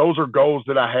 Those are goals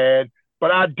that I had.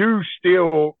 But I do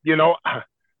still,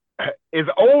 as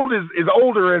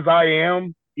older as I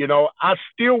am, I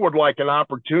still would like an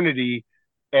opportunity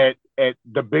at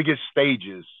the biggest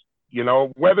stages.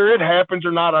 Whether it happens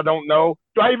or not, I don't know.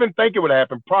 Do I even think it would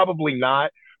happen? Probably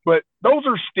not. But those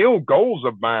are still goals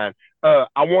of mine. I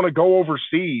want to go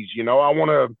overseas. I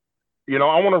want to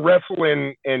wrestle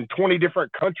in 20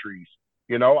 different countries.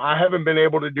 I haven't been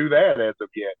able to do that as of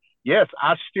yet. Yes,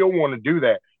 I still want to do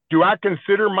that. Do I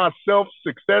consider myself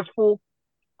successful?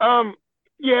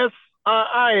 Yes,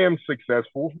 I am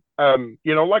successful.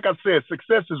 Like I said,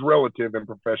 success is relative in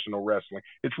professional wrestling.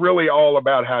 It's really all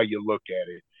about how you look at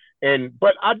it.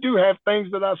 But I do have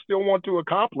things that I still want to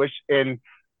accomplish, and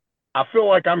I feel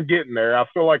like I'm getting there. I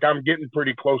feel like I'm getting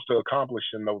pretty close to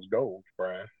accomplishing those goals,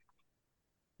 Brian.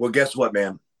 Well, guess what,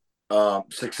 man?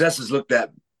 Success is looked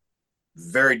at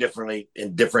very differently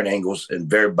in different angles and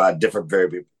by different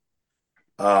variables.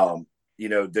 There's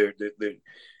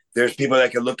people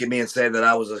that can look at me and say that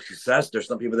I was a success. There's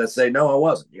some people that say, no, I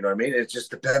wasn't. You know what I mean? It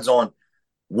just depends on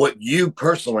what you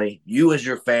personally, you as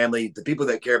your family, the people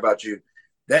that care about you,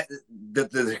 that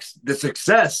the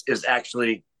success is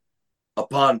actually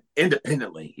upon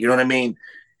independently. You know what I mean?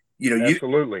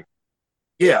 Absolutely.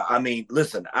 Yeah, I mean,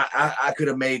 listen, I could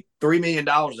have made $3 million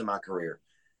in my career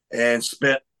and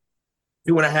spent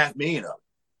 $2.5 million of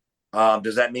it.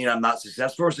 Does that mean I'm not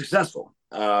successful or successful?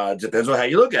 Depends on how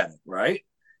you look at it, right?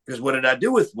 Because what did I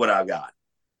do with what I got?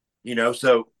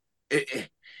 So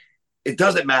it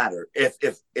doesn't matter if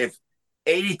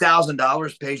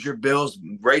 $80,000 pays your bills,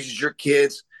 raises your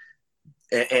kids,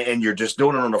 and you're just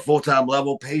doing it on a full-time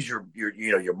level, pays your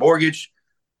mortgage.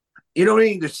 You know what I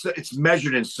mean? It's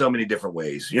measured in so many different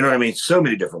ways. You know what I mean? So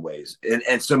many different ways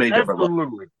and so many different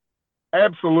levels.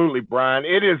 Absolutely, Brian.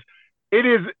 It is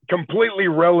completely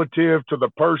relative to the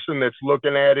person that's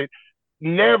looking at it.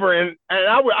 Never, and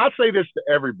I say this to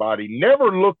everybody,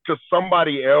 never look to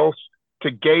somebody else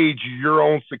to gauge your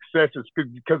own successes,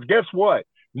 because guess what?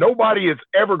 Nobody is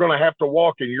ever going to have to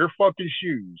walk in your fucking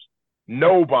shoes.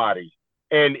 Nobody.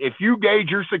 And if you gauge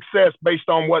your success based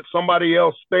on what somebody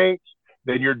else thinks,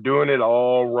 then you're doing it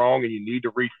all wrong and you need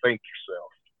to rethink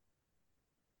yourself.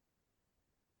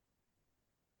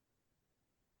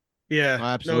 Yeah,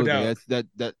 absolutely. No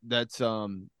doubt. That's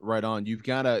right on.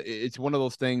 It's one of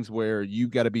those things where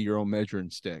you've got to be your own measuring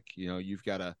stick. You've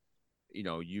got to,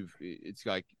 it's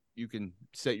like you can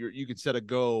set a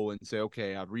goal and say,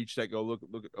 okay, I've reached that goal. Look,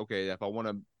 okay, if I want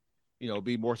to,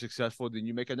 be more successful, then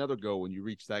you make another goal when you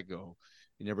reach that goal.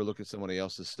 You never look at somebody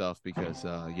else's stuff because,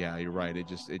 you're right. It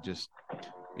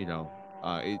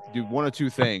do one of two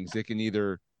things. It can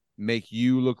either make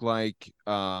you look like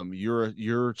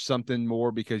you're something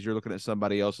more because you're looking at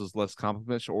somebody else's less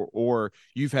accomplishments, or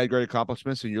you've had great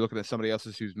accomplishments and you're looking at somebody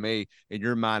else's who's may in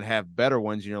your mind have better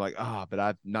ones, and you're like, but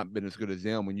I've not been as good as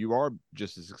them when you are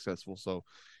just as successful. So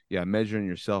yeah, measuring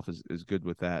yourself is good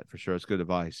with that for sure. It's good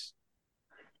advice.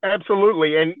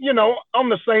 Absolutely. And on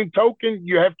the same token,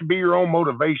 you have to be your own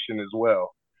motivation as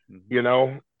well.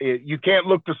 Mm-hmm. You can't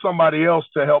look to somebody else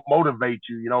to help motivate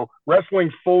you.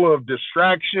 Wrestling's full of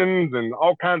distractions and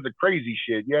all kinds of crazy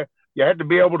shit. Yeah, you have to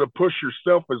be able to push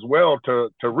yourself as well to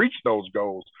reach those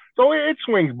goals. So it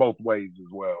swings both ways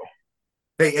as well.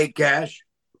 Hey, Cash.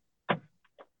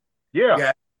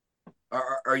 Yeah.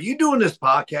 Are you doing this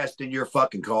podcast in your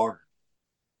fucking car?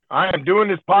 I am doing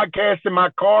this podcast in my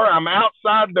car. I'm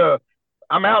outside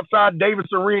Davis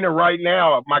Arena right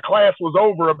now. My class was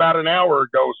over about an hour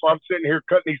ago, so I'm sitting here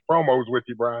cutting these promos with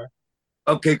you, Brian.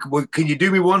 Okay, well, can you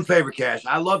do me one favor, Cash?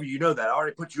 I love you. You know that. I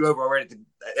already put you over already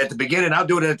at the beginning. I'll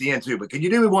do it at the end too. But can you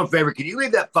do me one favor? Can you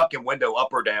leave that fucking window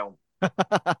up or down?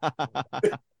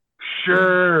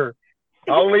 Sure.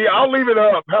 I'll leave it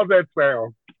up. How's that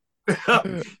sound?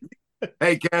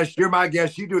 Hey, Cash, you're my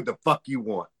guest. You do what the fuck you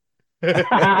want.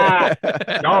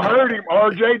 Y'all heard him,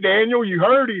 RJ Daniel. You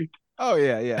heard him. Oh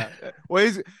yeah.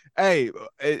 Well,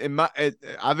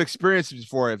 I've experienced it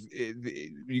before. If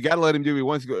you got to let him do what he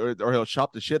wants, or he'll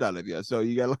chop the shit out of you. So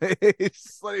you got to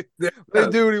let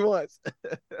him do what he wants.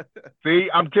 See,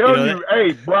 I'm telling you,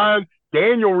 hey, Brian,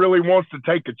 Daniel really wants to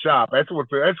take a chop. That's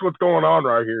what's going on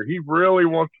right here. He really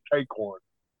wants to take one.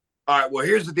 All right. Well,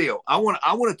 here's the deal. I want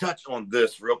to touch on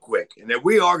this real quick, and then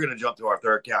we are going to jump to our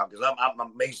third count because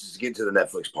I'm anxious to get to the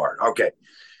Netflix part. Okay.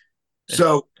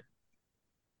 So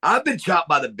I've been chopped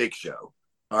by the Big Show.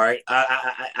 All right.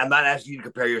 I'm not asking you to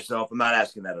compare yourself. I'm not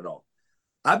asking that at all.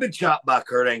 I've been chopped by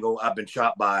Kurt Angle. I've been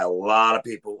chopped by a lot of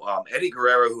people. Eddie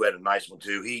Guerrero, who had a nice one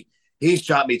too. He's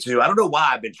chopped me too. I don't know why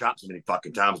I've been chopped so many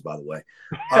fucking times, by the way.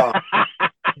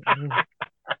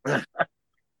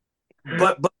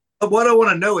 But what I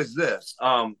want to know is this.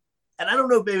 And I don't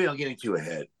know, maybe I'm getting too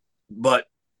ahead, but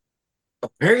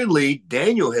apparently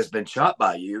Daniel has been chopped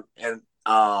by you, and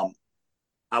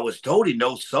I was told he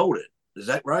no sold it. Is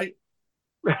that right?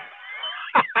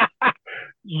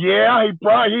 Yeah,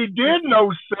 he did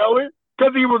no sell it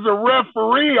because he was a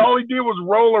referee. All he did was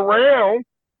roll around.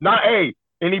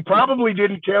 And he probably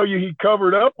didn't tell you he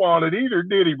covered up on it either,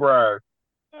 did he, Brian?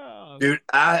 Dude,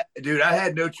 I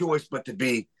had no choice but to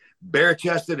be bare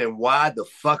chested and wide the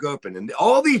fuck open. And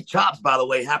all these chops, by the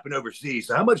way, happen overseas.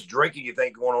 So how much drinking you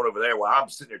think going on over there while I'm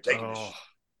sitting there taking this shit?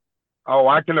 Oh,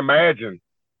 I can imagine.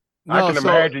 I can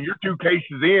imagine. You're 2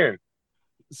 cases in.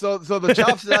 So the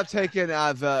chops that I've taken,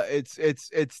 I've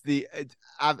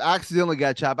accidentally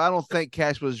got chopped. I don't think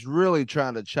Cash was really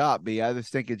trying to chop me. I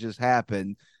just think it just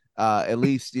happened. At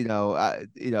least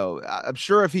I'm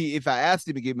sure if I asked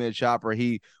him to give me a chop or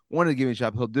he wanted to give me a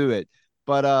chop, he'll do it.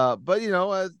 But I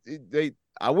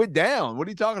went down. What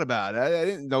are you talking about? I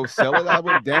didn't no sell it. I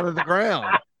went down to the ground.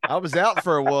 I was out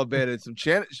for a little bit,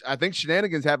 and I think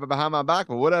shenanigans happened behind my back,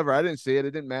 but whatever. I didn't see it.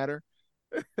 It didn't matter.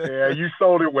 Yeah, you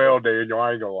sold it well, Daniel.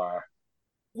 I ain't gonna lie.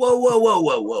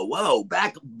 Whoa.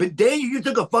 But Daniel, you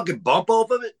took a fucking bump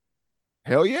off of it?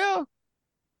 Hell yeah.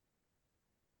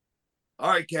 All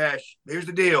right, Cash. Here's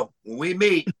the deal. When we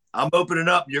meet, I'm opening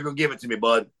up and you're gonna give it to me,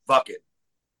 bud. Fuck it.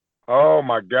 Oh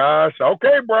my gosh.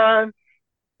 Okay, Brian.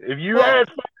 If you ask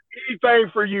for anything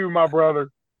for you, my brother.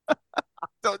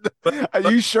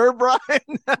 Are you sure, Brian?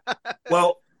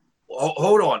 Well,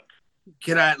 hold on.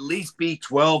 Can I at least be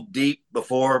 12 deep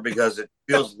before, because it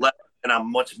feels less and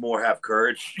I'm much more have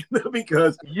courage?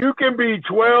 Because you can be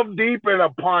 12 deep in a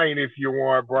pint if you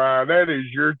want, Brian. That is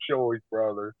your choice,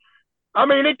 brother. I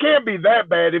mean, it can't be that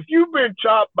bad. If you've been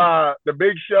chopped by the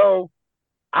Big Show,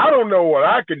 I don't know what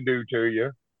I can do to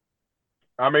you.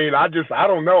 I mean, I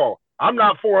don't know. I'm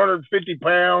not 450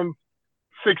 pounds,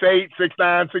 6'8",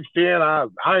 6'9",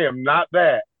 6'10". I am not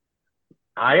that.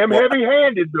 I am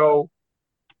heavy-handed, though.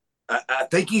 I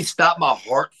think he stopped my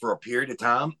heart for a period of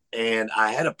time, and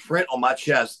I had a print on my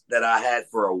chest that I had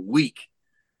for a week.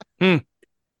 So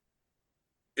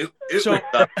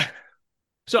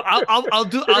I'll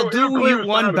do you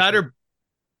one better.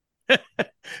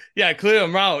 Yeah, clear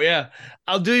them out. Yeah,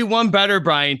 I'll do you one better,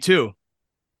 Brian. Too.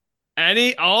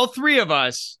 All 3 of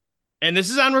us, and this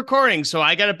is on recording, so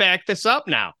I got to back this up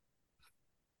now.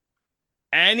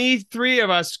 Any 3 of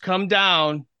us come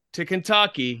down to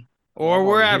Kentucky or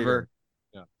wherever.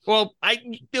 Yeah. Well,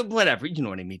 whatever, you know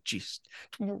what I mean. Jeez,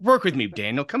 work with me,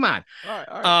 Daniel. Come on. All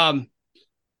right.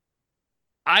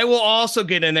 I will also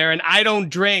get in there, and I don't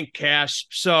drink, Cash,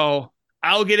 so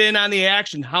I'll get in on the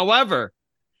action. However,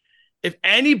 if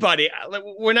anybody,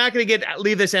 we're not going to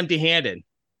leave this empty-handed.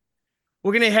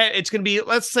 We're going to it's going to be,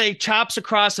 let's say, Chops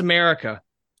Across America.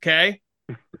 Okay.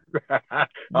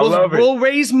 We'll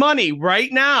raise money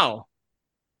right now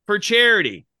for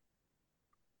charity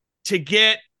to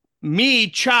get me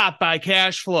chopped by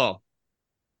Cash Flow.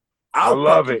 I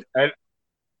love it. And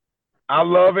I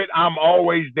love it. I'm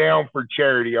always down for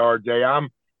charity, RJ.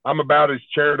 I'm about as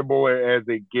charitable as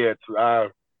it gets.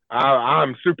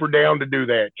 I'm super down to do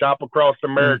that. Chop Across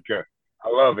America. I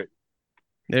love it.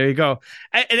 There you go.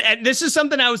 And this is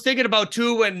something I was thinking about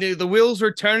too when the wheels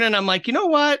were turning. I'm like, you know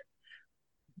what?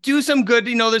 Do some good.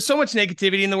 There's so much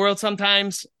negativity in the world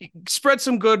sometimes. Spread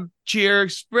some good cheer.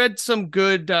 Spread some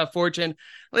good fortune.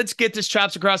 Let's get this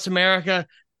Chops Across America.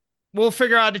 We'll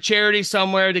figure out a charity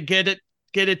somewhere to get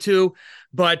it to.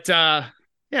 But yeah,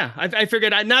 I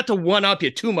figured not to one up you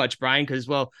too much, Brian, because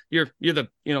you're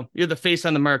the face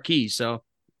on the marquee. So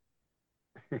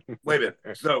wait a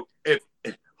minute. So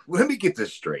let me get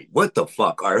this straight. What the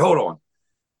fuck? All right, hold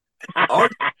on.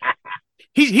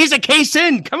 He's a case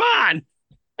in. Come on.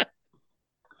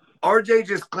 RJ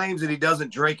just claims that he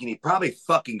doesn't drink, and he probably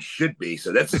fucking should be.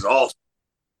 So this is awesome.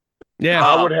 Yeah,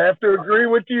 I would have to agree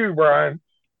with you, Brian.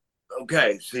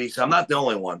 Okay, see, so I'm not the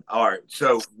only one. All right,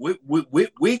 so we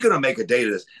gonna make a date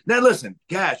of this. Now, listen,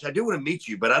 Cash, I do want to meet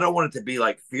you, but I don't want it to be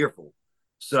like fearful.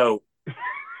 So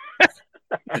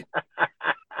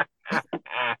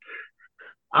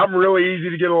I'm really easy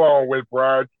to get along with,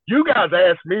 Brian. You guys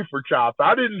asked me for chops.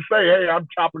 I didn't say, hey, I'm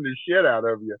chopping the shit out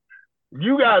of you.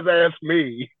 You guys asked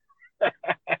me.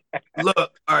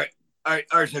 Look, all right.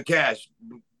 So, Cash,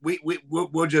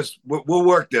 we'll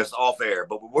work this off air,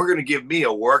 but we're gonna give me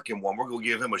a working one. We're gonna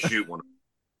give him a shoot one.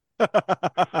 Send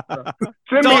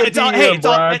me a DM,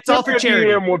 Brian. It's all for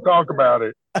charity. DM, we'll talk about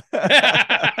it.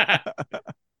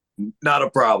 Not a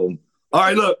problem. All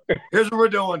right, look, here's what we're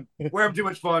doing. We're having too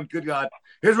much fun. Good God.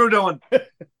 Here's what we're doing.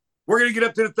 We're going to get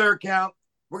up to the third count.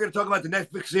 We're going to talk about the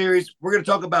Netflix series. We're going to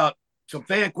talk about some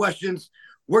fan questions.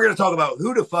 We're going to talk about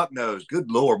who the fuck knows. Good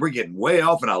Lord, we're getting way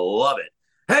off, and I love it.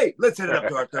 Hey, let's hit it up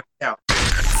to our third count.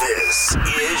 This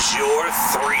is your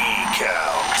 3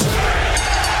 count.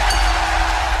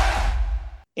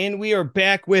 And we are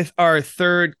back with our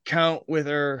third count with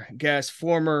our guest,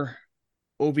 former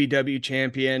OVW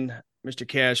champion, Mr.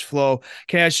 Cash Flow.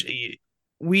 Cash,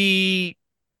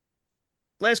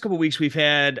 last couple of weeks we've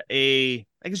had I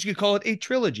guess you could call it a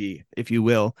trilogy, if you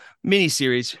will, mini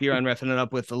series here on Reffing It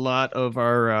Up with a lot of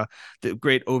our the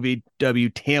great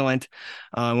OVW talent.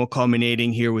 We're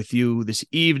culminating here with you this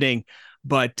evening,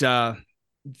 but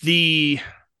the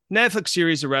Netflix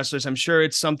series of wrestlers, I'm sure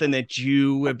it's something that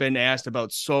you have been asked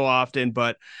about so often,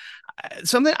 but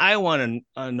something I want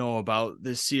to know about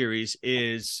this series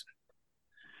is,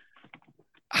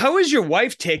 how is your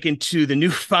wife taken to the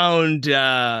newfound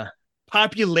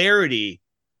popularity,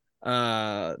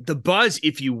 the buzz,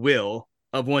 if you will,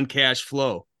 of One Cash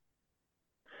Flow?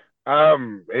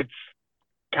 It's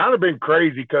kind of been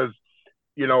crazy because,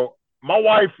 my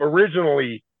wife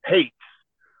originally hates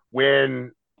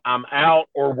when I'm out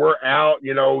or we're out,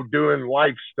 doing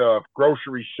life stuff,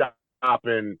 grocery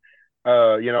shopping,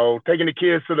 taking the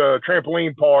kids to the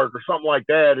trampoline park or something like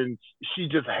that. And she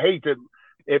just hates it.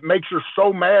 It makes her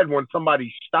so mad when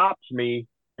somebody stops me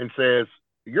and says,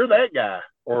 "You're that guy,"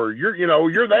 or you're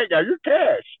that guy, you're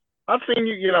Cash. I've seen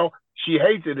you, she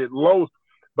hates it. It lows.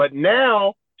 But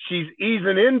now she's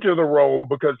easing into the role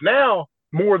because now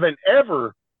more than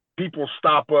ever, people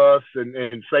stop us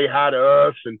and say hi to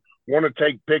us and want to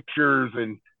take pictures,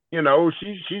 and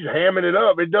she's hamming it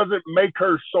up. It doesn't make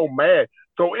her so mad.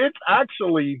 So it's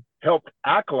actually helped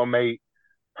acclimate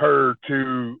her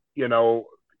to,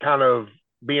 kind of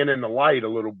being in the light a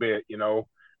little bit,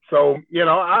 So,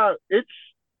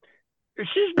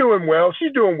 she's doing well.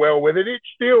 She's doing well with it. It's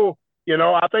still,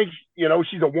 I think,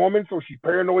 she's a woman, so she's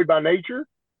paranoid by nature.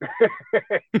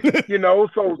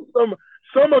 So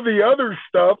some of the other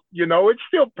stuff, it's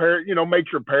still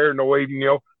makes her paranoid,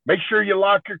 and, make sure you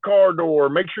lock your car door,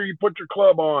 make sure you put your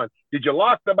club on. Did you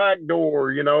lock the back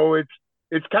door?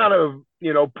 It's kind of,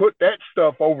 put that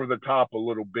stuff over the top a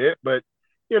little bit, but,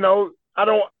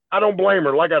 I don't blame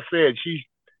her. Like I said, she's,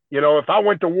 if I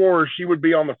went to war, she would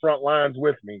be on the front lines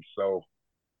with me. So.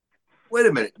 Wait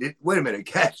a minute,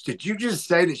 Cash. Did you just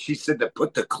say that she said to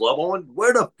put the club on?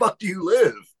 Where the fuck do you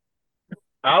live?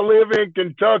 I live in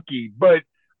Kentucky, but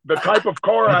the type of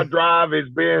car I drive has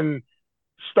been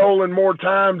stolen more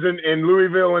times in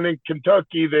Louisville and in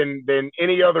Kentucky than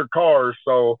any other car.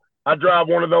 So I drive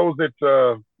one of those that's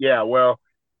I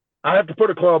have to put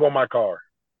a club on my car.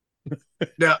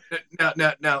 Now,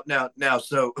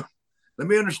 so let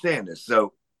me understand this.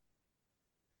 So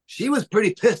she was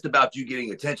pretty pissed about you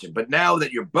getting attention, but now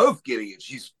that you're both getting it,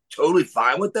 she's totally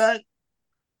fine with that?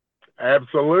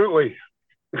 Absolutely.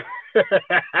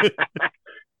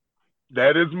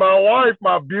 That is my wife,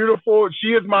 my beautiful.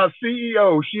 She is my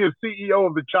CEO. She is CEO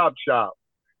of the Chop Shop.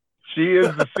 She is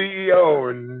the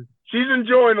CEO, and she's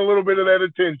enjoying a little bit of that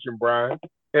attention, Brian.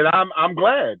 And I'm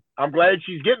glad. I'm glad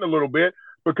she's getting a little bit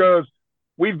because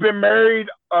we've been married.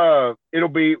 It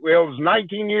was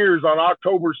 19 years on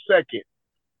October 2nd.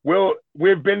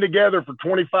 We've been together for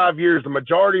 25 years. The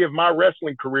majority of my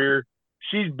wrestling career,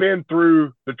 she's been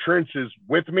through the trenches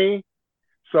with me.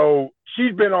 So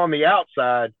she's been on the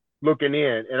outside looking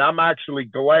in. And I'm actually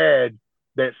glad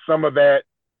that some of that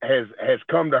has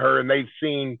come to her and they've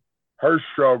seen her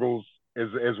struggles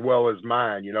as well as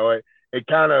mine. It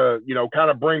kind of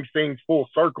brings things full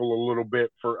circle a little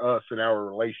bit for us in our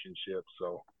relationship.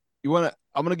 So I'm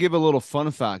gonna give a little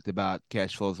fun fact about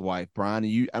Cash Flow's wife,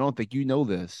 Brian. I don't think you know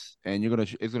this, and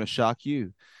it's gonna shock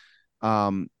you.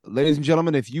 Ladies and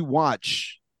gentlemen, when you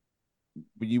watch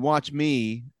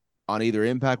me on either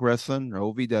Impact Wrestling or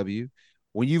OVW,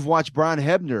 when you've watched Brian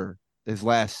Hebner his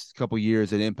last couple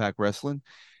years at Impact Wrestling,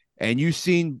 and you've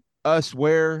seen us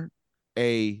wear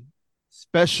a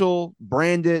special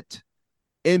branded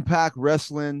Impact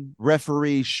Wrestling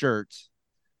referee shirt,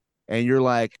 and you're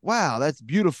like, wow, that's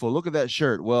beautiful. Look at that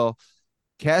shirt. Well,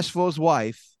 Cash Flow's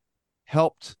wife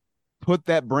helped put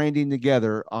that branding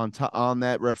together on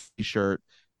that referee shirt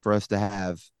for us to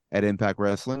have at Impact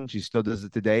Wrestling. She still does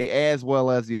it today, as well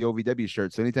as the OVW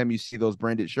shirt. So anytime you see those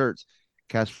branded shirts,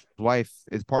 Cash's wife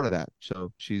is part of that.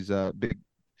 So she's a big.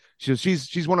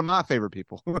 She's one of my favorite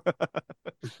people. But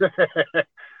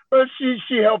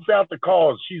she helps out the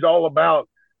cause. She's all about,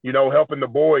 helping the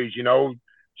boys.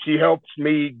 She helps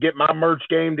me get my merch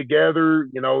game together.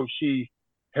 She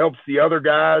helps the other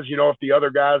guys. If the other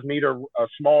guys need a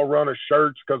small run of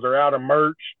shirts because they're out of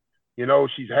merch,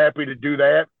 she's happy to do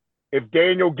that. If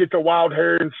Daniel gets a wild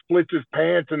hair and splits his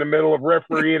pants in the middle of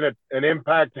refereeing an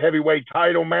Impact heavyweight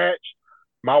title match,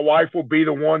 my wife will be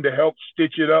the one to help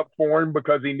stitch it up for him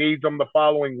because he needs them the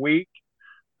following week.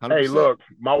 100%. Hey, look,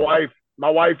 my wife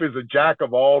is a jack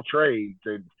of all trades,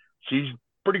 and she's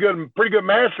pretty good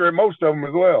master at most of them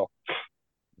as well.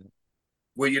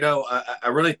 Well, I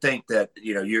really think that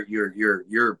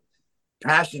your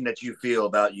passion that you feel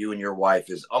about you and your wife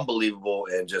is unbelievable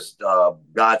and just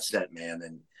God sent, man.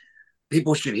 And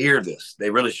people should hear this; they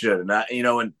really should.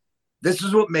 And this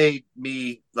is what made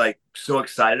me so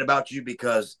excited about you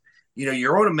because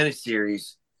you're on a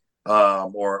miniseries,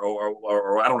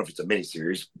 or I don't know if it's a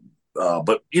miniseries,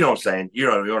 but you know what I'm saying.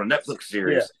 You're on a Netflix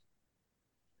series,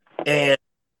 and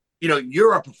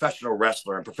you're a professional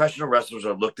wrestler, and professional wrestlers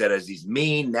are looked at as these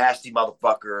mean, nasty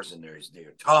motherfuckers, and they're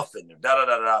tough and they're da da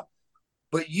da da.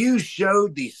 But you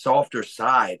showed the softer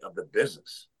side of the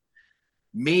business,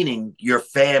 meaning your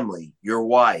family, your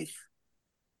wife.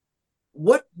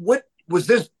 What was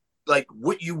this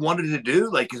what you wanted to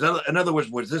do? In other words,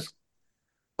 was this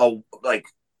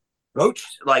coach,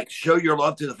 show your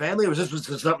love to the family, or was this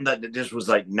something that just was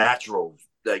natural?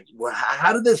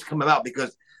 How did this come about?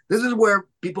 Because this is where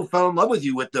people fell in love with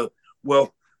you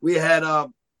we had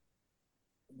help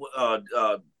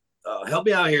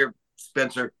me out here,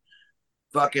 Spencer.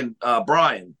 Fucking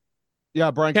Brian.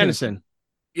 Yeah, Brian Kennison.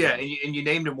 Yeah, and you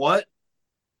named him what?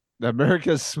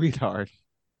 America's Sweetheart.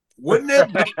 Wouldn't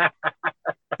it be?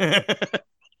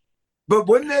 But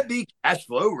wouldn't that be cash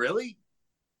flow, really?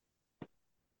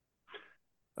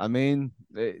 I mean,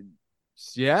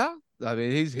 yeah. I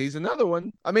mean, he's another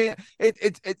one. I mean,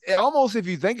 it almost, if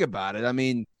you think about it, I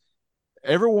mean,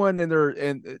 everyone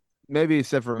and maybe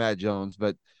except for Matt Jones,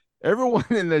 but everyone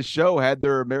in the show had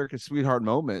their America's Sweetheart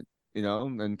moment,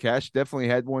 and Cash definitely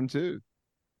had one too.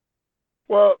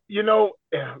 Well,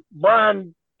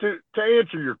 Brian, to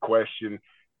answer your question,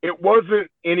 it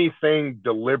wasn't anything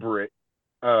deliberate,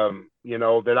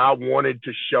 that I wanted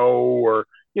to show or,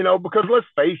 because let's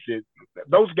face it,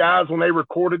 those guys, when they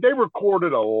recorded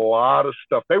a lot of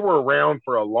stuff. They were around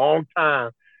for a long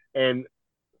time, and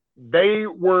they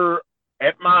were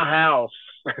at my house.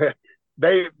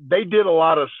 They did a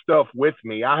lot of stuff with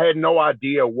me. I had no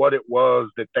idea what it was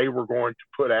that they were going to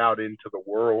put out into the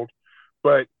world,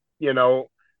 but this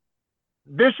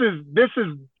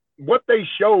is what they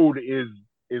showed is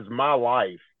my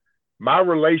life, my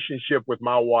relationship with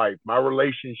my wife, my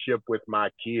relationship with my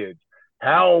kids,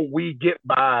 how we get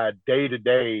by day to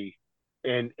day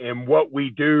and what we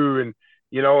do. And,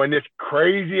 in this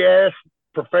crazy ass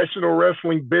professional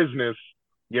wrestling business,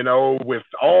 with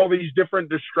all these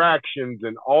different distractions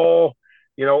and all,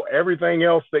 everything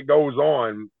else that goes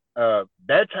on.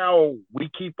 That's how we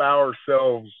keep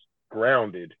ourselves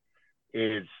grounded.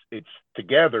 It's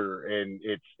together, and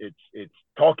it's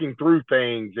talking through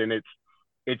things, and it's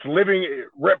living.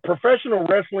 Professional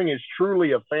wrestling is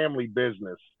truly a family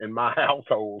business in my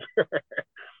household.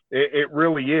 It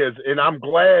really is. And I'm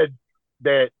glad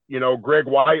that, Greg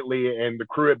Whiteley and the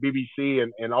crew at BBC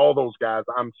and all those guys,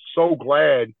 I'm so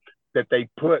glad that they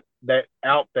put that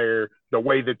out there the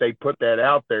way that they put that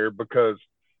out there, because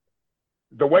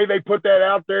the way they put that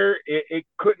out there, it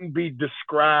couldn't be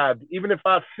described. Even if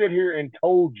I sit here and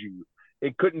told you,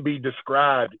 it couldn't be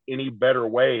described any better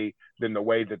way than the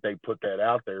way that they put that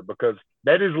out there, because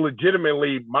that is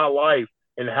legitimately my life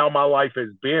and how my life has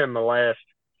been the last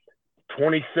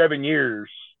 27 years.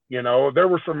 There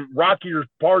were some rockier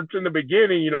parts in the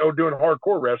beginning, doing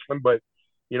hardcore wrestling, but,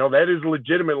 that is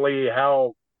legitimately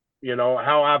how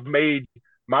I've made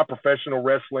my professional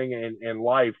wrestling and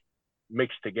life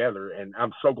mixed together. And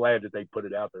I'm so glad that they put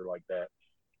it out there like that.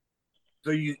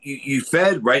 So you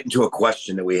fed right into a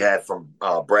question that we had from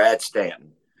Brad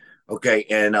Stanton. Okay.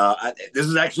 And this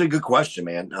is actually a good question,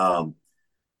 man.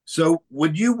 So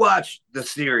when you watch the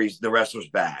series, The Wrestler's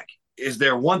Back, is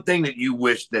there one thing that you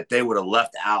wish that they would have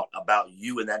left out about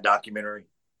you in that documentary?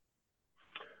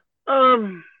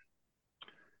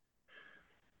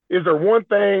 Is there one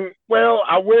thing? Well,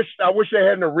 I wish they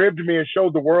hadn't ribbed me and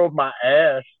showed the world my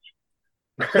ass.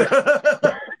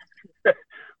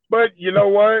 But you know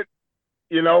what?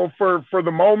 For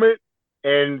the moment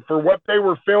and for what they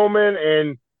were filming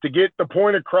and to get the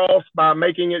point across by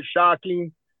making it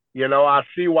shocking, I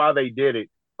see why they did it.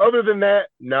 Other than that,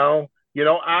 no.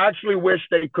 I actually wish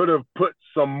they could have put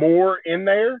some more in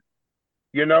there,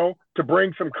 to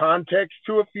bring some context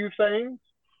to a few things.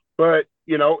 But,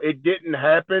 it didn't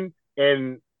happen.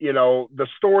 And, the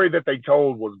story that they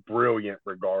told was brilliant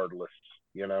regardless.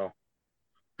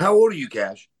 How old are you,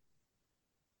 Cash?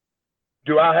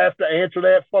 Do I have to answer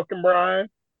that, fucking Brian?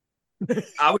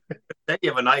 I would say you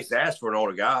have a nice ass for an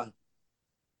older guy.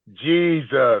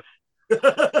 Jesus.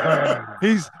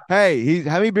 He's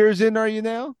how many beers in are you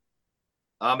now?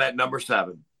 I'm at number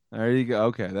 7. There you go.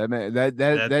 Okay.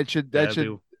 That should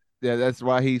yeah, that's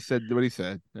why he said what he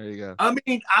said. There you go. I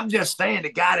mean, I'm just saying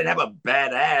the guy didn't have a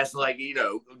bad ass. Like,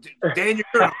 Daniel,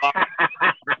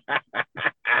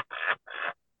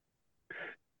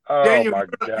 Oh, Daniel, my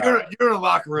God. you're in the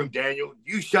locker room, Daniel.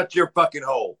 You shut your fucking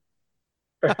hole.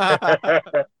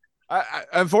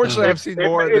 Unfortunately, I've seen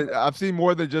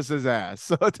more than just his ass.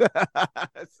 So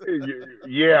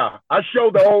yeah, I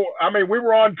showed the whole. I mean, we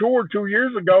were on tour 2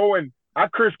 years ago, and I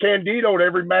Chris Candido'd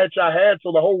every match I had,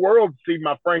 so the whole world see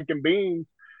my Franken beans.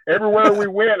 Everywhere we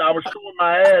went, I was showing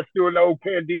my ass doing the old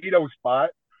Candido spot.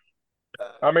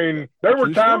 I mean, there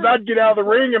were times I'd get out of the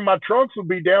ring and my trunks would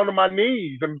be down to my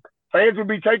knees, and fans would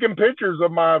be taking pictures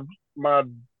of my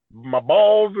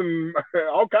balls and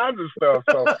all kinds of stuff.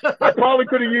 So I probably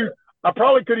could have used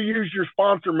your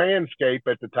sponsor Manscaped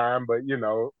at the time, but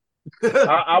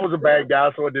I was a bad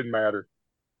guy, so it didn't matter.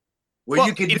 Well,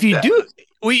 you could do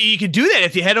that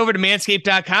if you head over to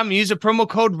manscaped.com and use the promo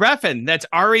code REFIN. That's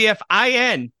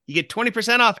REFIN. You get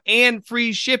 20% off and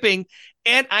free shipping.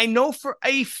 And I know for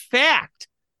a fact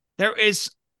there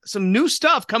is some new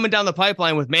stuff coming down the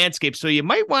pipeline with Manscaped. So you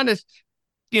might want to,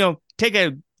 take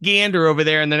a gander over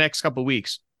there in the next couple of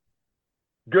weeks.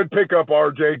 Good pickup,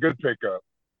 RJ. Good pickup.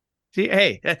 See,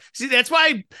 that's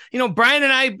why, Brian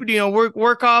and I,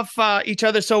 work off each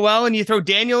other so well, and you throw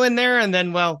Daniel in there and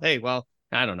then, I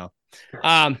don't know.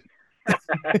 Brian,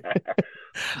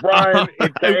 to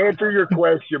answer your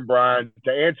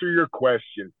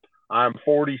question, I'm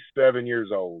 47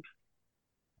 years old.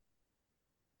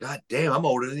 God damn, I'm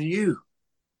older than you.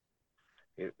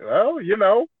 Well, you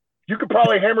could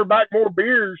probably hammer back more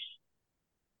beers.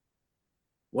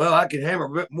 Well, I can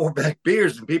hammer more back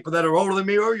beers than people that are older than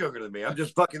me or younger than me. I'm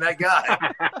just fucking that guy.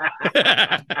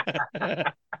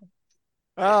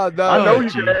 Oh, no, I know you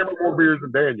can hammer more beers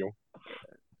than Daniel.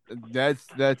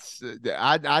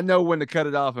 I know when to cut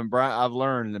it off, and Brian, I've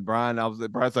learned. And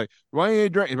Brian's like, "Why ain't you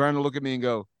drink?" And Brian will look at me and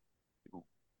go,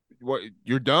 "What?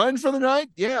 You're done for the night?"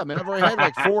 Yeah, man, I've already had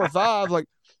like 4 or 5. Like,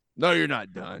 no, you're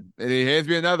not done. And he hands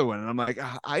me another one, and I'm like,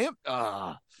 I am.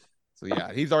 So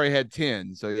yeah, he's already had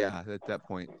 10. So yeah, at that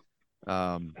point,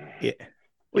 yeah.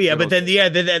 Well, yeah, but then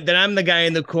then I'm the guy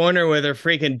in the corner with a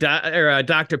freaking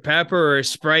Dr. Pepper or a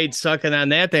Sprite sucking on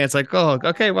that thing. It's like, oh,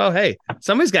 okay, well, hey,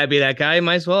 somebody's got to be that guy.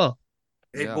 Might as well.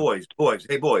 Hey, yeah. boys,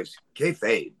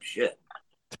 kayfabe, shit.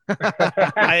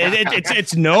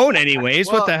 It's known anyways.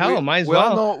 Well, what the hell? Might as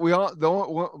well.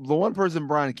 The one person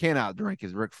Brian can't outdrink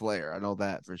is Ric Flair. I know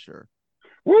that for sure.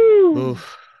 Woo!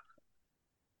 Oof.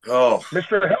 Oh,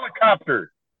 Mr.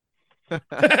 Helicopter.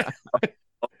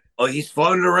 Oh, he's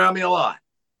floating around me a lot.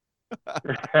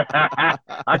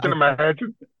 I can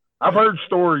imagine. I've heard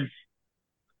stories.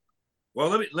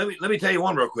 Well, let me tell you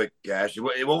one real quick, Cash.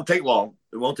 It won't take long.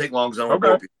 It won't take long.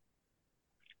 Okay.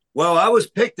 Well, I was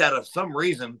picked out of some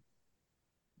reason.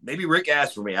 Maybe Rick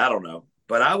asked for me. I don't know,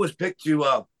 but I was picked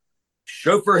to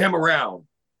chauffeur him around.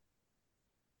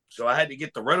 So I had to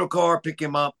get the rental car, pick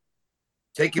him up,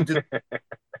 take him to.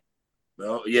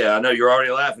 Well, yeah, I know you're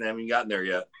already laughing. I haven't gotten there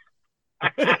yet.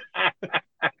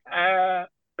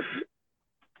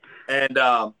 And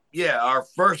our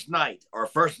first night,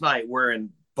 we're in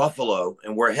Buffalo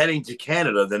and we're heading to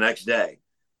Canada the next day.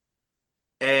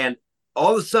 And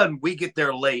all of a sudden we get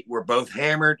there late. We're both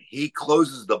hammered. He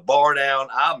closes the bar down.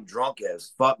 I'm drunk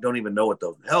as fuck. Don't even know what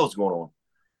the hell's going on.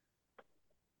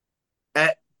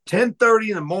 At 10:30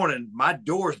 in the morning, my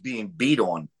door's being beat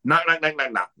on. Knock, knock, knock,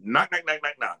 knock, knock, knock, knock, knock, knock,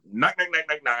 knock, knock, knock, knock,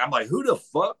 knock, knock. I'm like, who the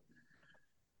fuck?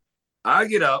 I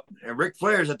get up and Ric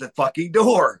Flair's at the fucking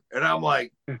door. And I'm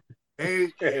like,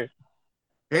 hey,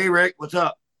 Rick, what's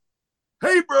up?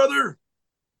 Hey, brother,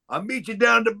 I'll meet you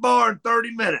down at the bar in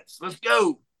 30 minutes. Let's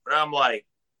go. And I'm like,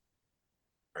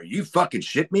 are you fucking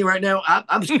shitting me right now?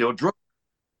 I'm still drunk.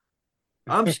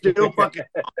 I'm still fucking.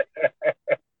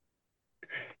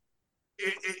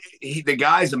 The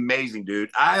guy's amazing, dude.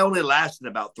 I only lasted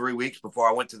about 3 weeks before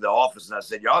I went to the office and I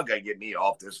said, y'all got to get me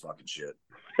off this fucking shit.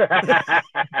 I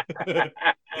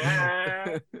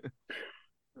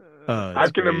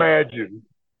can imagine.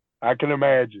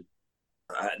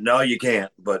 No, you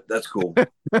can't, but that's cool.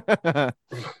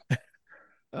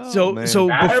 So man. so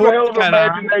I have a before hell we of an got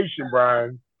on, imagination,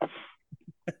 Brian.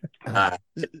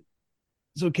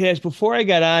 so Cash, before I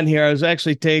got on here, I was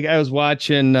actually I was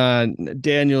watching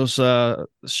Daniel's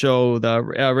show, the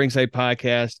Ringside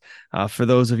Podcast. For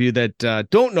those of you that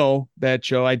don't know that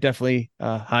show, I definitely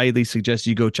highly suggest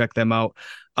you go check them out.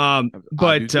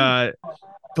 But the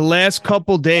last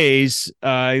couple days,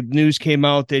 news came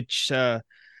out that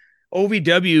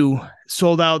OVW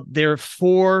sold out their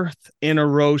 4th in a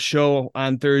row show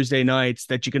on Thursday nights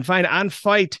that you can find on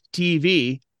Fight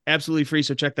TV, absolutely free.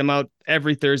 So check them out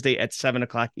every Thursday at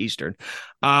 7:00 Eastern.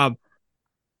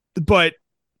 But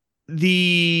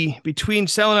between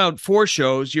selling out 4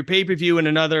 shows, your pay-per-view and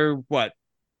another the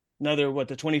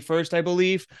 21st, I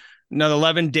believe, another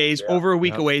 11 days, over a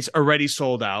week away, is already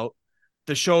sold out.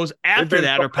 The shows after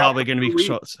that are probably going to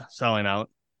be selling out.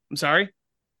 I'm sorry.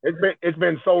 It's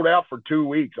been sold out for 2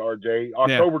 weeks, RJ.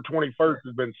 October 21st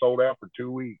has been sold out for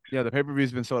 2 weeks. Yeah, the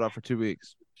pay-per-view's been sold out for 2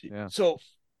 weeks. Yeah. So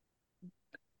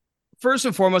first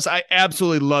and foremost, I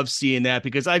absolutely love seeing that,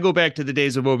 because I go back to the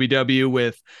days of OVW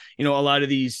with, a lot of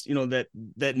these,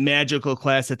 that magical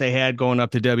class that they had going up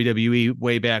to WWE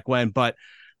way back when. But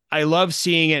I love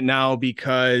seeing it now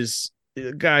because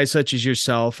guys such as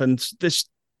yourself and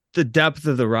the depth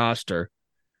of the roster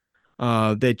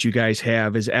that you guys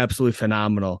have is absolutely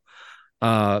phenomenal.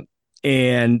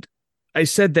 And I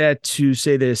said that to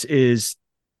say this is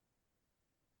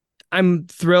I'm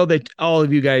thrilled that all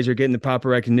of you guys are getting the proper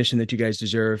recognition that you guys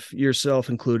deserve, yourself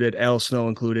included, Al Snow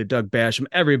included, Doug Basham,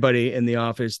 everybody in the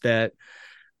office that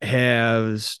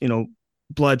has,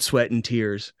 blood, sweat, and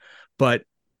tears. But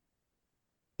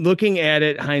looking at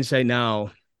it, hindsight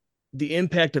now, the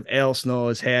impact of Al Snow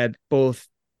has had both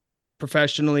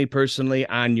professionally, personally,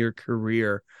 on your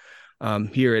career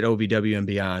here at OVW and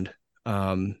beyond.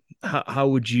 How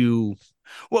would you,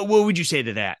 what would you say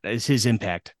to that as his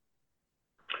impact?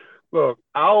 Look,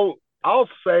 I'll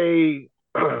say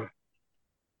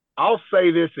I'll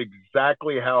say this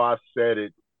exactly how I said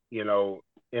it, in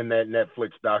that Netflix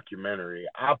documentary.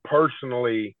 I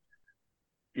personally,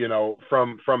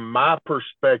 from my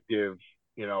perspective,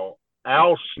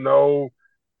 Al Snow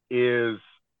is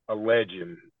a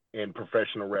legend in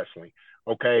professional wrestling.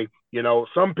 Okay.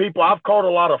 Some people, I've caught a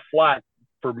lot of flack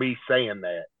for me saying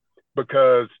that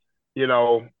because,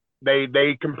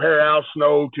 they compare Al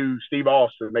Snow to Steve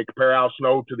Austin. They compare Al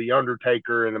Snow to The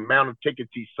Undertaker and the amount of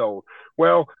tickets he sold.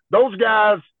 Well, those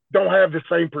guys don't have the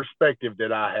same perspective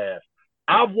that I have.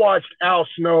 I've watched Al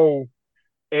Snow,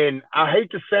 and I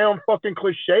hate to sound fucking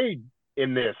cliched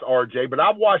in this, RJ, but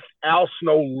I've watched Al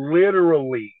Snow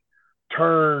literally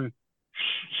turn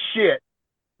shit,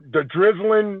 the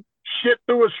drizzling shit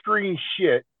through a screen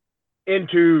shit,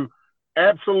 into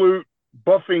absolute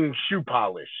buffing shoe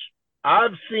polish.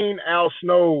 I've seen Al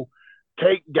Snow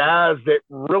take guys that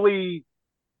really,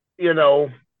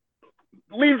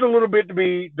 leaves a little bit to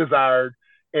be desired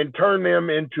and turn them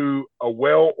into a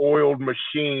well-oiled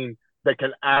machine that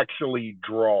can actually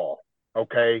draw.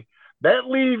 Okay. That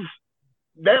leaves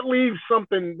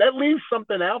something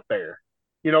out there.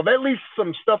 That leaves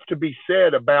some stuff to be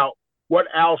said about what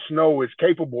Al Snow is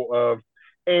capable of.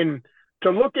 And to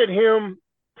look at him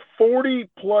 40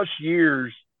 plus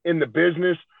years in the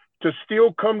business, to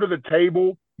still come to the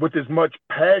table with as much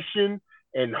passion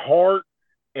and heart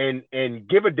and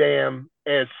give a damn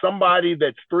as somebody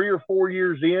that's 3 or 4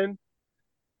 years in.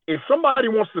 If somebody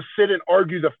wants to sit and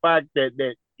argue the fact that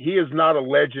he is not a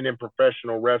legend in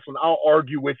professional wrestling, I'll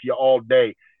argue with you all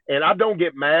day. And I don't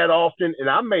get mad often, and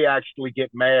I may actually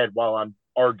get mad while I'm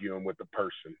arguing with the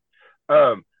person.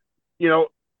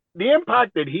 The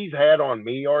impact that he's had on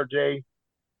me, RJ,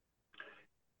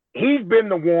 he's been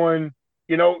the one,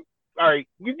 all right,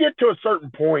 you get to a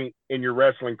certain point in your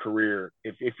wrestling career,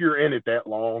 if you're in it that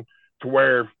long, to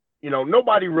where,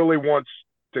 nobody really wants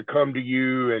to come to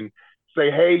you and say,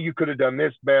 hey, you could have done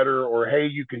this better, or hey,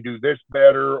 you can do this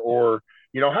better, or,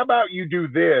 how about you do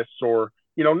this? Or,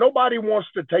 nobody wants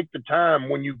to take the time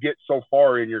when you get so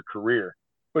far in your career.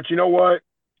 But you know what?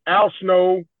 Al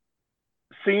Snow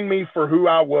seen me for who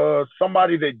I was,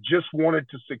 somebody that just wanted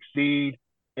to succeed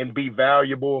and be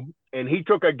valuable. And he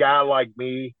took a guy like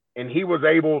me, and he was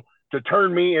able to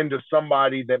turn me into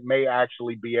somebody that may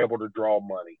actually be able to draw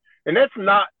money. And that's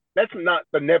not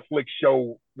the Netflix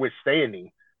show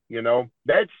withstanding,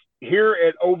 that's here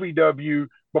at OVW.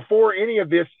 Before any of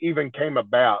this even came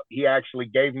about, he actually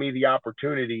gave me the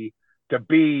opportunity to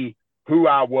be who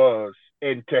I was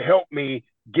and to help me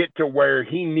get to where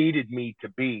he needed me to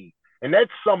be. And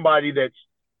that's somebody that's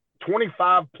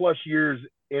 25 plus years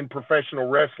in professional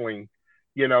wrestling,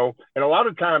 and a lot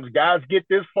of times guys get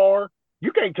this far,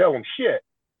 you can't tell them shit.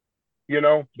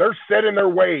 They're set in their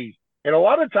ways. And a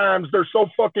lot of times they're so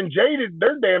fucking jaded,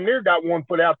 they're damn near got one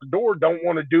foot out the door, don't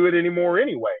want to do it anymore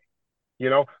anyway.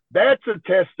 That's a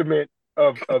testament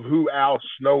of who Al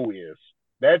Snow is.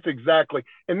 That's exactly,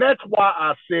 and that's why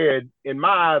I said, in my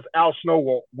eyes, Al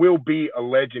Snow will be a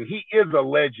legend. He is a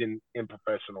legend in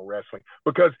professional wrestling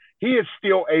because he is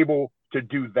still able to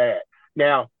do that.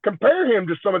 Now, compare him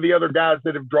to some of the other guys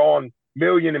that have drawn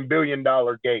million and billion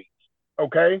dollar gates.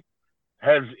 Okay,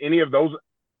 are any of those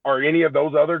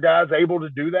other guys able to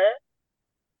do that?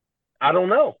 I don't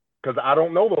know, because I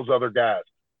don't know those other guys,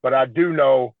 but I do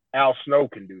know Al Snow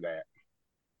can do that.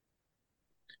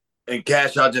 And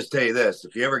Cash, I'll just tell you this: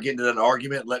 if you ever get into an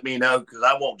argument, let me know, because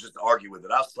I won't just argue with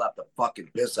it. I'll slap the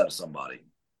fucking piss out of somebody.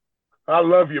 I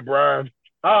love you, Brian.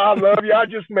 I love you. I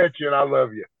just met you, and I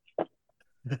love you.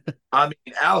 I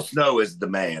mean, Al Snow is the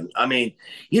man. I mean,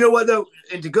 you know what, though?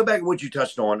 And to go back to what you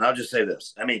touched on, I'll just say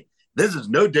this. I mean, this is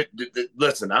no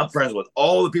listen, I'm friends with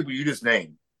all the people you just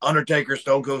named. Undertaker,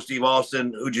 Stone Cold Steve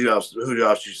Austin. Who else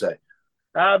you say?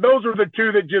 Those are the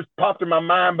two that just popped in my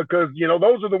mind because,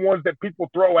 those are the ones that people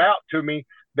throw out to me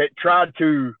that tried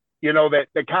to,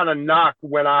 that kind of knocked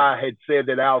when I had said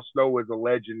that Al Snow is a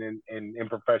legend in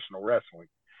professional wrestling.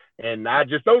 And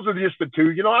those are just the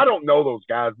two, I don't know those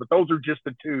guys, but those are just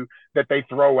the two that they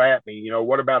throw at me.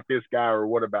 What about this guy or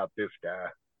what about this guy?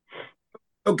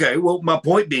 Okay, well, my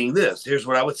point being this, here's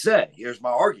what I would say. Here's my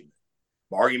argument.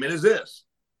 My argument is this.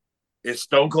 Is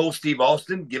Stone Cold Steve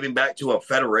Austin giving back to a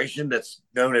federation that's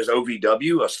known as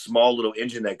OVW, a small little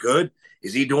engine that could?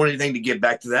 Is he doing anything to give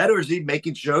back to that, or is he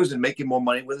making shows and making more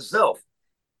money with himself?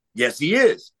 Yes, he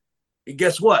is. And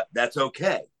guess what? That's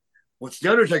okay. What's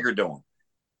The Undertaker doing?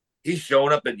 He's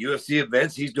showing up at UFC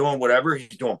events. He's doing whatever. He's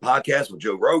doing podcasts with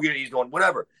Joe Rogan. He's doing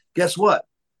whatever. Guess what?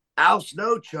 Al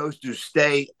Snow chose to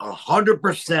stay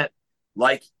 100%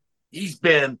 like he's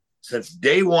been since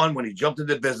day one when he jumped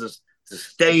into business, to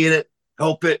stay in it,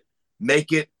 help it,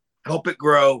 make it, help it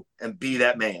grow, and be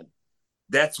that man.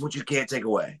 That's what you can't take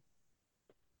away.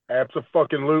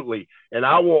 Absolutely. And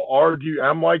I will argue,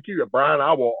 I'm like you, Brian,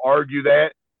 I will argue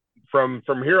that from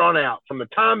here on out, from the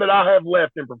time that I have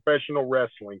left in professional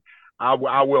wrestling, I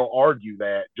will argue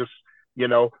that, just,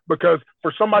 because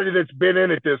for somebody that's been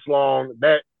in it this long,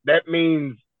 that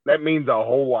means a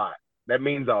whole lot. That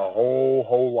means a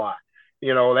whole lot.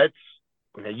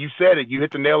 You said it. You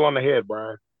hit the nail on the head,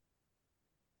 Brian.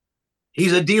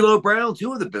 He's a D'Lo Brown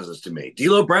too in the business to me.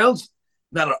 D'Lo Brown's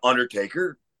not an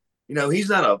Undertaker. He's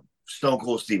not a Stone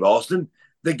Cold Steve Austin.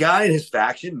 The guy in his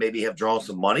faction maybe have drawn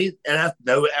some money, and I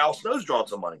know Al Snow's drawn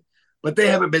some money, but they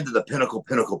haven't been to the pinnacle.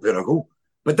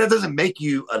 But that doesn't make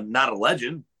you not a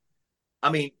legend.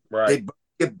 I mean, right. They both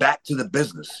get back to the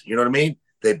business. You know what I mean?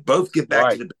 They both get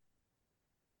back to the business.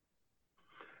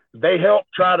 They helped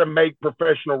try to make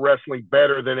professional wrestling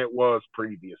better than it was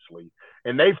previously.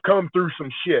 And they've come through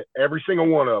some shit, every single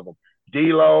one of them.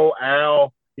 D'Lo,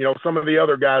 Al, some of the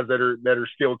other guys that are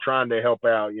still trying to help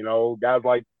out, guys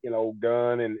like,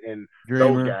 Gunn and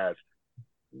those guys.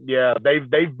 Yeah, they've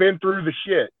been through the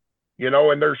shit,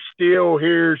 and they're still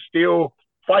here, still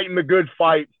fighting the good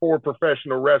fight for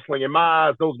professional wrestling. In my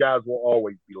eyes, those guys will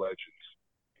always be legends.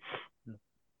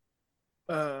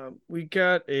 We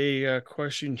got a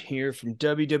question here from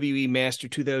WWE Master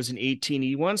 2018.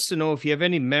 He wants to know if you have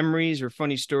any memories or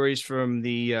funny stories from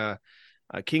the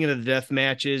King of the Death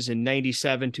matches in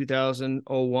 97, 2000,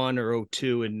 01, or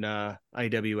 02 in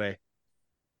IWA.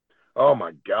 Oh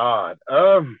my God.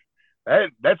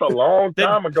 That's a long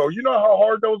time ago. You know how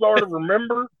hard those are to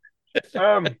remember?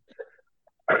 The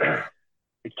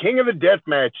King of the Death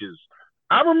matches.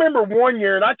 I remember one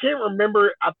year, and I can't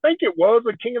remember, I think it was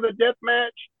a King of the Death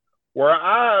match, where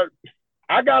I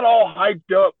got all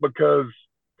hyped up because,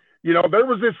 there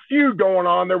was this feud going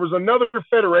on. There was another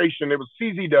federation. It was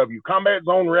CZW, Combat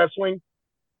Zone Wrestling,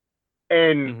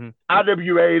 and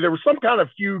IWA. There was some kind of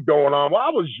feud going on. Well, I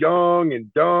was young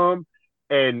and dumb,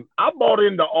 and I bought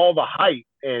into all the hype,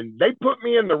 and they put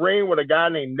me in the ring with a guy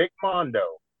named Nick Mondo.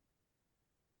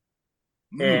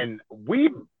 And we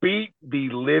beat the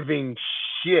living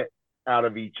shit out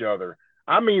of each other.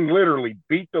 I mean, literally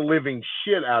beat the living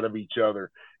shit out of each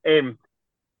other. And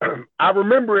I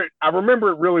remember it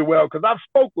really well because I've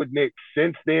spoke with Nick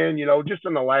since then, just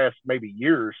in the last maybe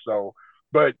year or so.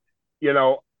 But,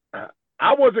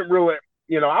 I wasn't really,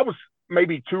 I was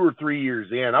maybe 2 or 3 years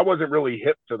in. I wasn't really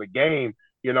hip to the game,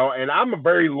 and I'm a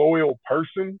very loyal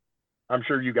person. I'm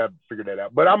sure you got figured that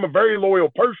out. But I'm a very loyal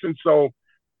person, so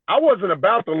I wasn't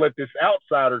about to let this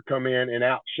outsider come in and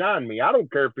outshine me. I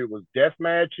don't care if it was death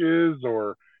matches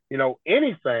or,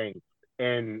 anything.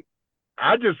 And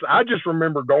I just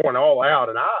remember going all out,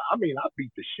 and I mean, I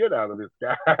beat the shit out of this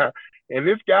guy, and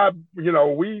this guy, you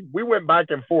know, we went back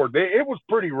and forth. It was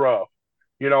pretty rough,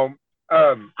 you know.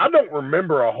 I don't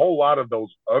remember a whole lot of those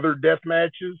other death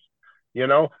matches. You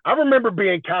know, I remember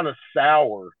being kind of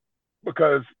sour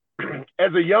because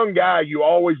as a young guy, you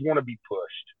always want to be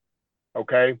pushed.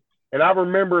 Okay. And I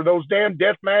remember those damn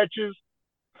death matches.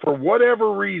 For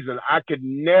whatever reason, I could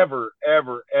never,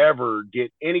 ever, ever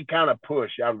get any kind of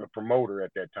push out of the promoter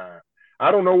at that time.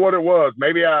 I don't know what it was.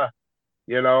 Maybe I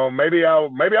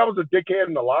was a dickhead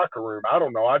in the locker room. I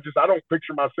don't know. I don't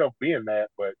picture myself being that,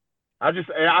 but I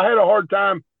had a hard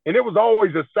time, and it was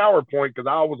always a sour point because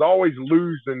I was always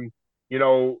losing, you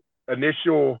know,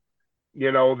 initial,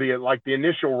 you know, the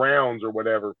initial rounds or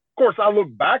whatever. Of course, I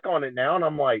look back on it now and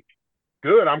I'm like,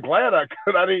 good. I'm glad I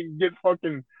didn't get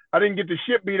the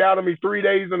shit beat out of me 3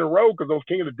 days in a row because those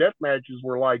King of the Death matches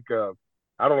were like,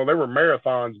 I don't know, they were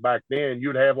marathons back then.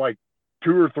 You'd have like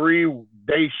 2 or 3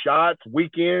 day shots,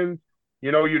 weekends.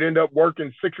 You know, you'd end up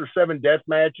working 6 or 7 death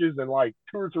matches in like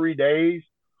 2 or 3 days.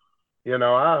 You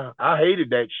know, I hated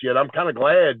that shit. I'm kind of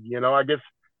glad, you know, I guess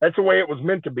that's the way it was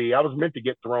meant to be. I was meant to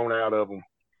get thrown out of them.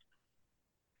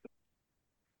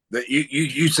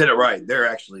 You said it right. They're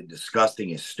actually disgusting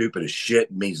and stupid as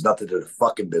shit and means nothing to the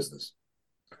fucking business.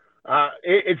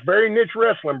 It's very niche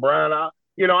wrestling, Brian. I'm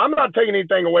not taking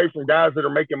anything away from guys that are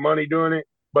making money doing it,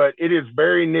 but it is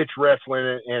very niche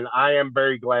wrestling, and I am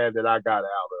very glad that I got out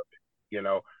of it. You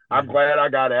know, I'm glad I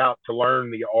got out to learn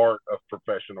the art of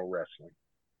professional wrestling.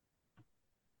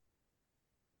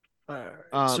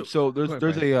 So there's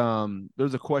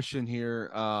a question here,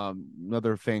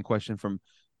 another fan question from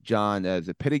John. Is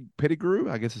it Pettigrew?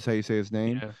 I guess is how you say his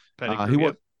name. Yeah,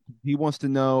 Pettigrew. He wants to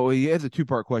know. He has a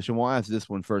 2-part question. We'll ask this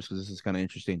one first because this is kind of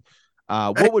interesting.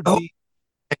 What would be?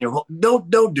 Don't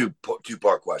do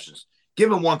 2-part questions.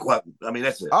 Give him one question. I mean,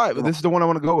 that's it. All right, but this is the one I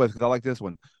want to go with because I like this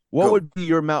one. What would be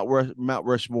your Mount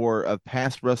Rushmore of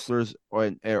past wrestlers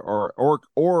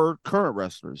or current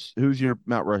wrestlers? Who's your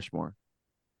Mount Rushmore?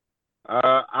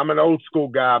 I'm an old school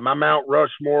guy. My Mount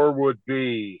Rushmore would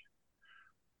be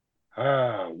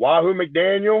Wahoo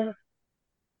McDaniel.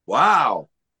 Wow.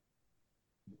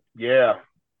 Yeah.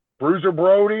 Bruiser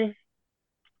Brody.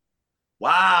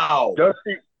 Wow.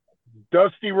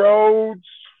 Dusty Rhodes.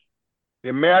 The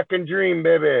American Dream,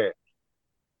 baby.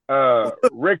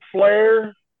 Ric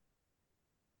Flair.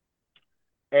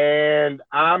 And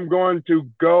I'm going to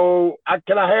go.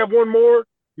 Can I have one more?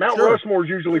 Mount Rushmore is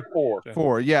usually 4.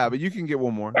 4, yeah, but you can get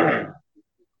one more.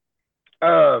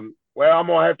 Well, I'm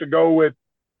gonna have to go with.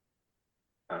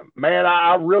 Man,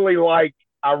 I really like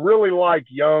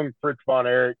young Fritz von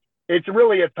Erich. It's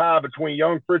really a tie between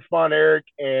young Fritz von Erich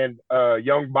and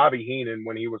young Bobby Heenan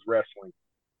when he was wrestling.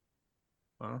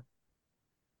 Wow.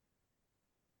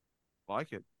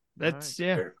 Like it. That's right.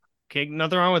 Yeah. Okay,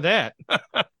 nothing wrong with that.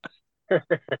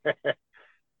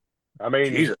 I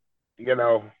mean, Jesus. You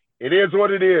know, it is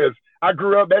what it is. I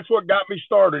grew up. That's what got me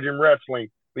started in wrestling.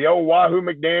 The old Wahoo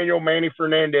McDaniel, Manny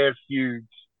Fernandez feuds.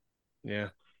 Yeah.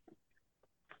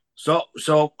 So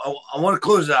I want to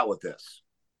close it out with this.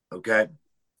 Okay.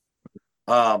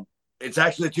 It's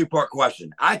actually a 2-part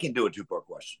question. I can do a 2-part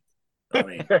question. I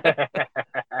mean,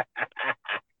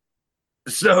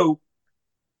 so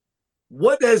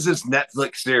what has this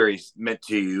Netflix series meant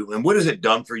to you, and what has it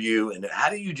done for you, and how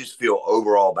do you just feel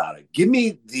overall about it? Give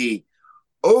me the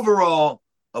overall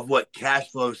of what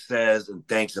Cashflow says and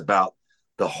thinks about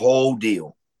the whole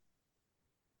deal.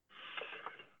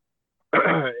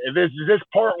 Is this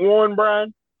part 1,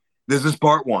 Brian? This is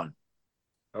part 1.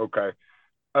 Okay.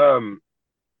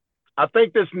 I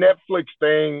think this Netflix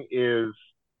thing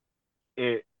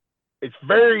it's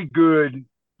very good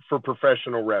for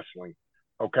professional wrestling.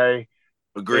 Okay.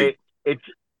 Agreed.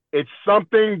 It's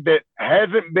something that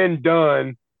hasn't been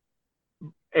done.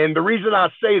 And the reason I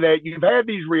say that, you've had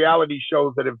these reality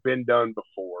shows that have been done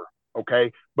before.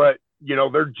 Okay. But, you know,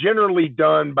 they're generally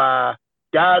done by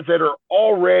guys that are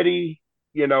already,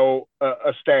 you know,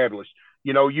 established.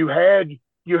 You know, you had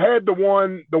the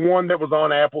one that was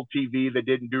on Apple TV that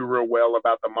didn't do real well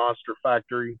about the Monster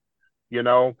Factory. You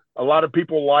know, a lot of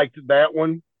people liked that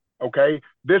one. Okay.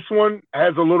 This one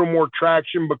has a little more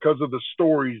traction because of the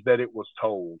stories that it was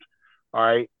told. All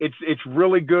right. It's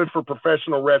really good for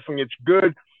professional wrestling. It's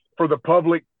good for the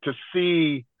public to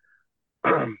see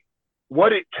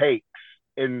what it takes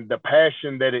and the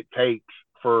passion that it takes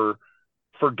for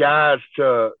guys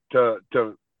to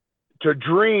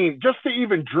dream, just to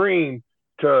even dream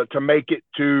to make it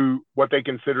to what they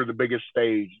consider the biggest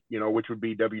stage, you know, which would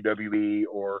be WWE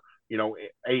or, you know,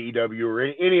 AEW or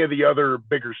any of the other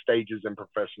bigger stages in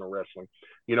professional wrestling.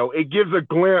 You know, it gives a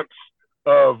glimpse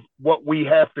of what we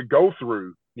have to go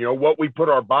through, what we put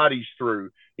our bodies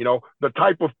through, the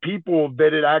type of people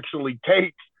that it actually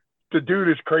takes to do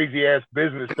this crazy ass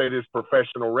business that is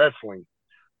professional wrestling.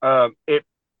 And it's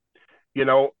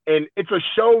a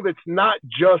show that's not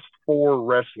just for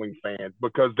wrestling fans,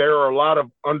 because there are a lot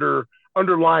of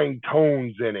underlying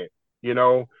tones in it.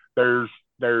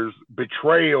 There's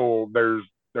betrayal. There's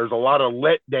a lot of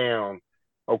letdown.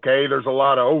 Okay. There's a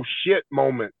lot of, oh shit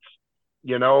moments,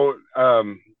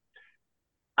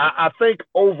 I think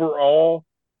overall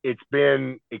it's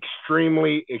been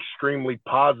extremely, extremely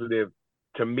positive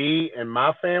to me and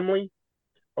my family.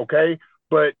 Okay.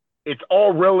 But it's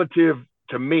all relative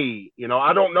to me.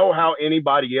 I don't know how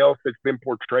anybody else that's been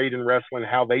portrayed in wrestling,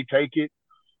 how they take it.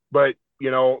 But,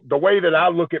 the way that I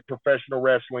look at professional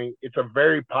wrestling, it's a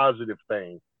very positive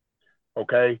thing.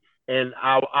 Okay. And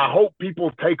I hope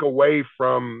people take away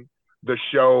from the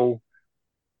show,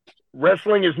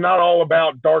 wrestling is not all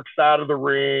about dark side of the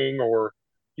ring, or,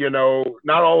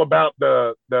 not all about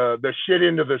the shit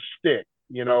into the stick.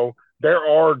 There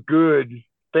are good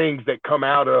things that come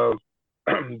out of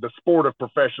the sport of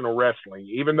professional wrestling,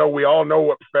 even though we all know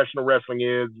what professional wrestling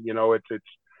is.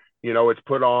 It's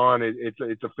put on, it's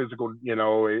a physical,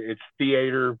 it's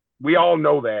theater. We all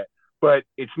know that, but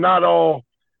it's not all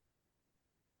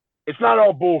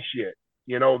bullshit.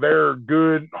 There are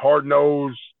good,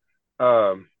 hard-nosed,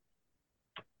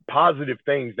 positive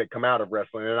things that come out of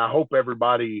wrestling. And I hope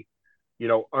everybody,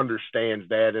 understands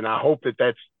that. And I hope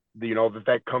that's,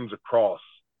 that comes across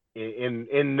in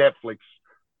Netflix,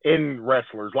 in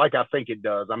wrestlers, like I think it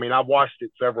does. I mean, I've watched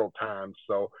it several times,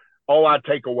 so all I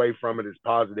take away from it is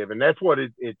positive, and that's what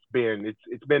it's been.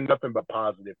 It's been nothing but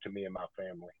positive to me and my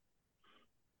family.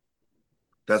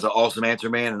 That's an awesome answer,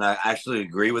 man, and I actually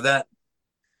agree with that.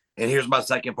 And here's my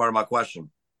second part of my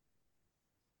question.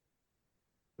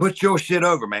 Put your shit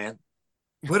over, man.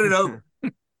 Put it over.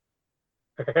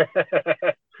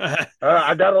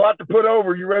 I got a lot to put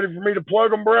over. You ready for me to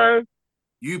plug them, Brian?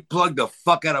 You plug the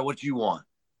fuck out of what you want.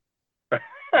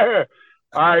 All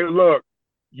right, look.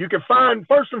 You can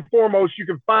first and foremost, you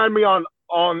can find me on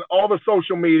all the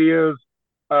social medias,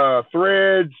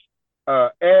 Threads,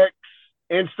 X,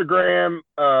 Instagram,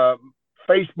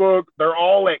 Facebook. They're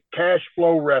all at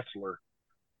Cashflow Wrestler.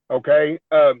 Okay.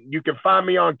 You can find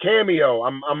me on Cameo.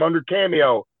 I'm under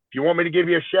Cameo. If you want me to give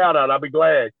you a shout out, I'll be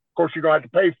glad. Of course, you're going to have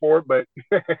to pay for it, but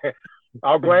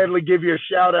I'll gladly give you a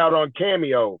shout out on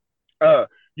Cameo.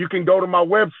 You can go to my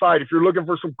website. If you're looking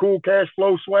for some cool cash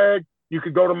flow swag, you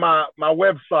can go to my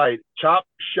website,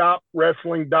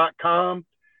 chopshopwrestling.com.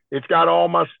 It's got all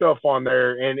my stuff on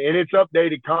there, and it's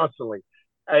updated constantly.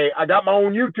 Hey, I got my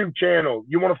own YouTube channel.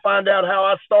 You want to find out how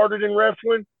I started in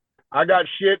wrestling? I got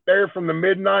shit there from the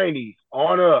mid-'90s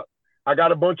on up. I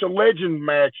got a bunch of legend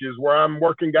matches where I'm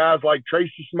working guys like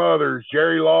Tracy Smothers,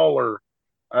 Jerry Lawler,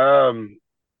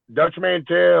 Dutch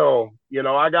Mantel.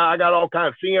 I got all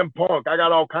kinds, CM Punk. I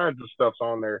got all kinds of stuff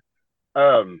on there.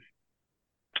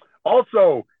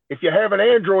 Also, if you have an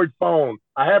Android phone,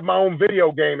 I have my own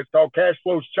video game. It's called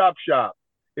Cashflow's Chop Shop.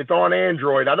 It's on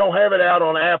Android. I don't have it out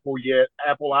on Apple yet,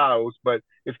 Apple iOS, but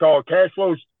it's called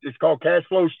Cashflow's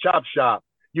Chop Shop.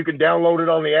 You can download it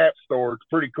on the App Store. It's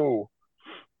pretty cool.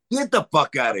 Get the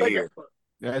fuck out of here.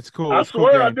 Yeah, it's cool. I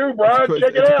swear I do, Brian.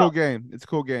 Check it out. It's a cool game. It's a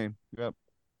cool game. Yep.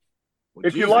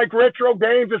 If you like retro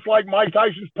games, it's like Mike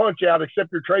Tyson's Punch-Out,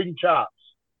 except you're trading chops.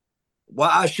 Well,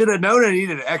 I should have known I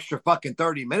needed an extra fucking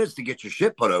 30 minutes to get your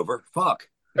shit put over. Fuck.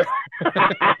 Well,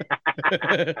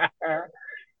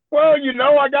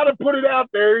 I got to put it out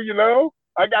there,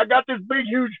 I got this big,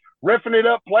 huge Reffing It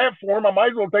Up platform. I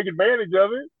might as well take advantage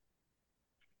of it.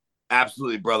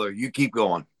 Absolutely, brother. You keep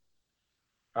going.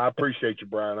 I appreciate you,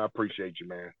 Brian. I appreciate you,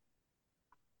 man.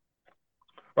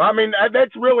 Well, I mean,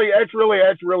 that's really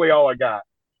all I got.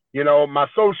 My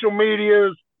social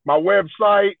medias, my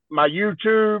website, my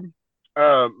YouTube,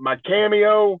 my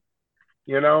Cameo.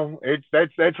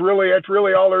 That's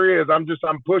really all there is. I'm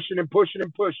pushing and pushing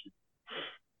and pushing.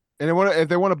 And if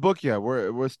they want to book you,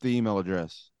 what's the email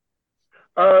address?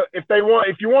 If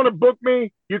you want to book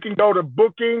me, you can go to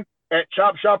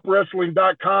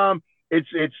booking@chopshopwrestling.com.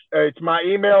 It's my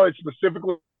email. It's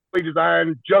specifically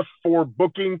designed just for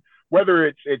booking, whether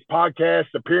it's podcast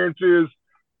appearances,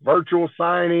 virtual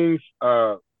signings,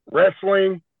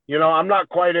 wrestling. I'm not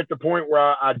quite at the point where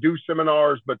I do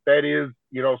seminars, but that is,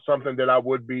 something that I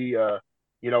would be,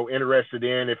 interested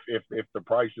in if the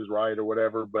price is right or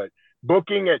whatever. But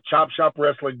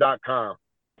booking@chopshopwrestling.com.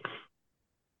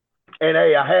 And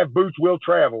hey, I have boots will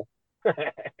travel.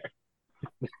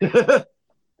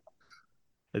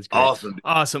 That's great. Awesome.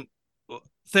 Awesome.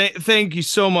 Thank you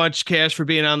so much, Cash, for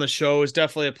being on the show. It's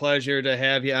definitely a pleasure to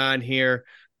have you on here.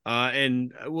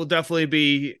 And we'll definitely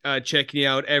be checking you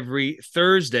out every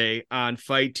Thursday on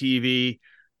Fight TV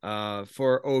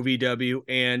for OVW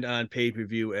and on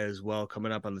pay-per-view as well,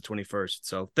 coming up on the 21st.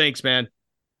 So thanks, man.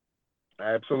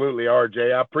 Absolutely,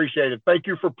 RJ. I appreciate it. Thank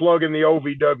you for plugging the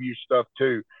OVW stuff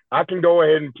too. I can go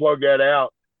ahead and plug that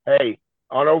out. Hey,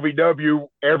 on OVW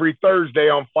every Thursday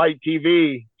on Fight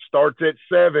TV, starts at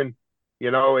 7. You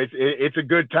know, it's a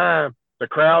good time. The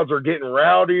crowds are getting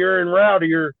rowdier and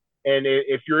rowdier. And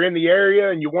if you're in the area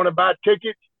and you want to buy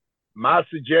tickets, my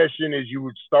suggestion is you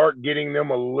would start getting them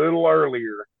a little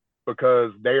earlier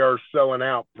because they are selling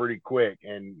out pretty quick.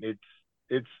 And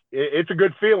it's a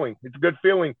good feeling. It's a good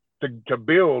feeling to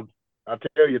build. I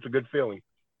tell you, it's a good feeling.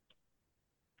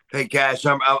 Hey, Cash,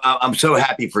 I'm so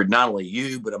happy for not only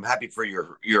you, but I'm happy for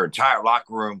your entire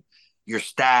locker room, your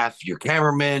staff, your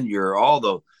cameramen, your all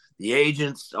the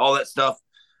agents, all that stuff.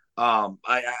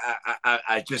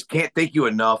 I just can't thank you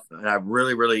enough, and I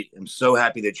really, really am so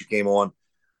happy that you came on.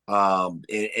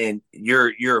 And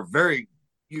you're very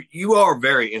you are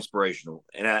very inspirational,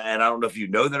 and I don't know if you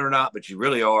know that or not, but you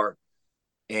really are.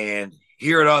 And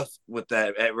hearing us with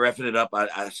that, reffing it up,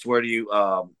 I swear to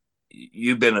you,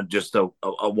 you've been just a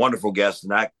wonderful guest,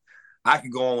 and I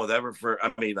could go on with ever for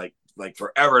I mean like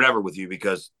forever and ever with you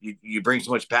because you bring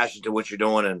so much passion to what you're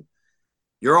doing, and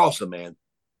you're awesome, man.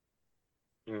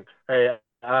 Hey,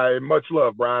 much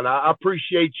love, Brian. I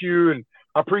appreciate you, and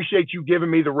I appreciate you giving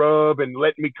me the rub and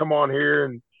letting me come on here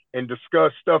and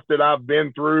discuss stuff that I've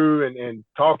been through and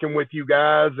talking with you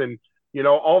guys and, you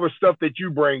know, all the stuff that you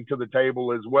bring to the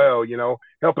table as well, you know,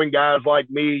 helping guys like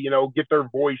me, you know, get their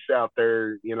voice out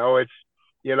there. You know, it's,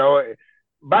 you know,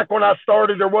 back when I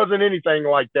started, there wasn't anything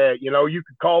like that. You know, you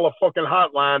could call a fucking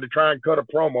hotline to try and cut a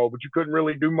promo, but you couldn't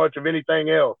really do much of anything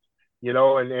else. You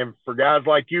know, and for guys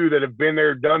like you that have been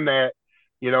there, done that,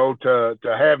 you know, to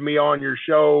have me on your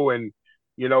show and,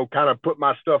 you know, kind of put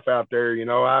my stuff out there, you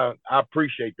know, I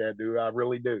appreciate that, dude. I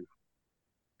really do.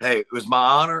 Hey, it was my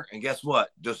honor. And guess what?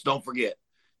 Just don't forget,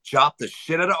 chop the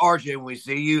shit out of RJ when we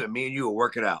see you, and me and you will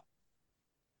work it out.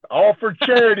 All for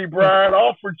charity, Brian.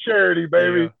 All for charity,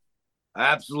 baby. Yeah.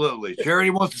 Absolutely. Charity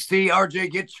wants to see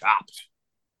RJ get chopped.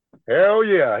 Hell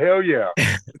yeah. Hell yeah.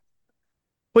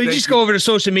 Well, you just go over to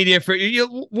social media for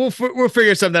you. We'll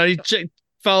figure something out. You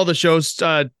follow the show's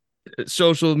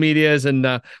social medias, and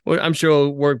I'm sure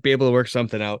we'll be able to work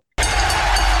something out.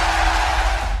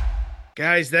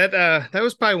 Guys, that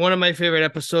was probably one of my favorite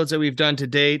episodes that we've done to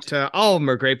date. All of them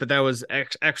are great, but that was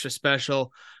extra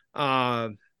special.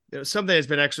 Something that's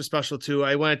been extra special too.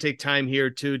 I want to take time here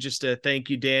too, just to thank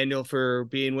you, Daniel, for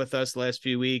being with us the last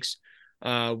few weeks.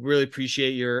 Really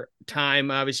appreciate your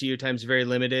time. Obviously, your time's very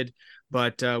limited.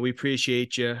 But we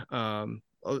appreciate you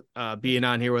being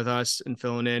on here with us and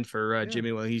filling in for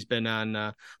Jimmy while he's been on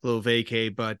a little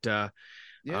vacay. But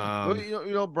well,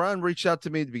 you know, Brian reached out to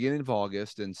me at the beginning of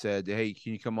August and said, "Hey,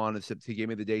 can you come on?" And he gave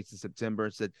me the dates in September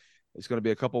and said it's going to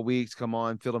be a couple of weeks. Come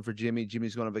on, fill in for Jimmy.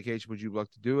 Jimmy's going on vacation. Would you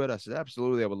like to do it? I said,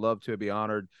 absolutely. I would love to. I'd be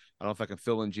honored. I don't know if I can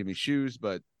fill in Jimmy's shoes,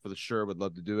 but for the sure, would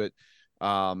love to do it.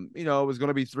 You know, it was going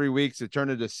to be 3 weeks. It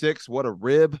turned into 6. What a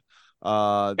rib.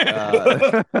 No.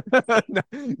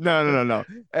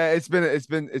 It's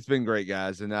been great,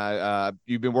 guys. And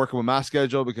you've been working with my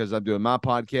schedule because I'm doing my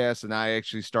podcast, and I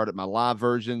actually started my live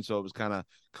version, so it was kind of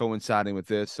coinciding with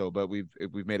this. So, but we've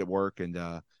made it work, and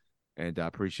I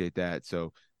appreciate that.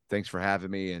 So, thanks for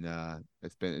having me, and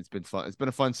it's been fun. It's been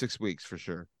a fun 6 weeks for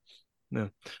sure. No.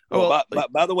 Well,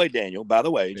 by the way, Daniel,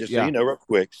 just so you know real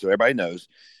quick, so everybody knows,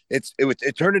 it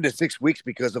turned into 6 weeks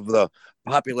because of the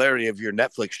popularity of your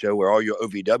Netflix show where all your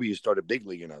OVW started big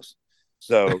leaguing us.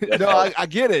 So no, I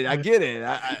get it. I get it.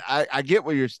 I get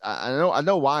what I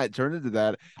know why it turned into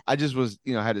that. I just was,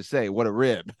 had to say, what a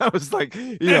rib. I was like,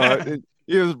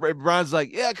 Brian's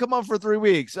like, yeah, come on for 3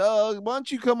 weeks. Why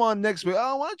don't you come on next week?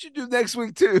 Oh, why don't you do next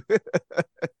week too?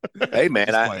 Hey man,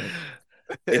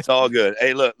 it's all good.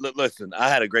 Hey, listen, I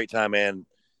had a great time, man,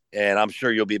 and I'm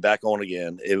sure you'll be back on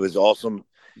again. It was awesome.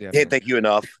 Yeah, can't thank you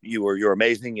enough. You're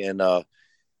amazing, and I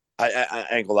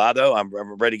ain't gonna lie though, I'm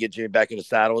ready to get Jimmy back in the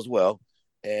saddle as well,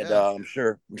 and I'm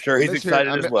sure he's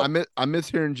excited as well. I miss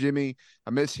hearing Jimmy.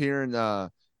 I miss hearing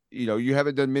you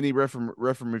haven't done many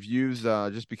reference reviews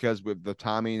just because with the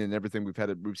timing and everything, we've had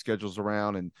to move schedules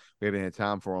around and we haven't had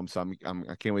time for them. So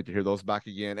I can't wait to hear those back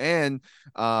again. And,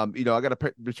 I got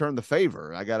to return the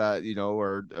favor. I got to,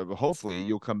 or hopefully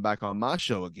you'll come back on my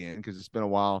show again because it's been a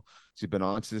while since you've been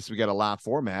on. Since we got a live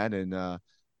format and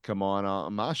come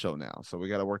on my show now. So we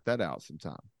got to work that out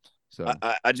sometime. So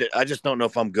I just don't know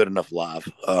if I'm good enough live.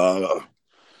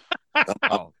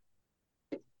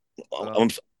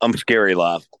 I'm scary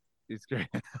live. It's great.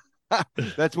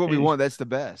 That's what we want. That's the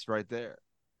best right there.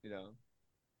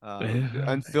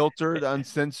 Unfiltered,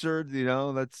 uncensored.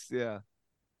 That's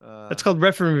That's called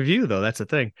Ref and Review, though. That's the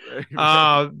thing.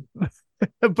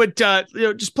 But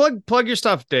just plug your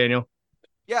stuff, Daniel.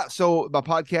 Yeah. So my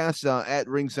podcast at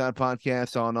Ringside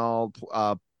Podcast on all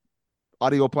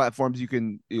audio platforms you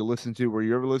listen to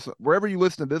wherever you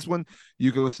listen to this one,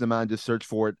 you can listen to mine. Just search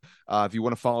for it. If you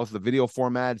want to follow us the video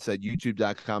format, it's at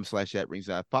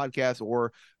youtube.com/@Ringside Podcast,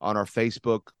 or on our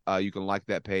Facebook. You can like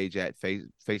that page at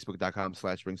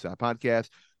facebook.com/Ringside Podcast,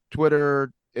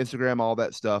 Twitter, Instagram, all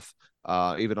that stuff.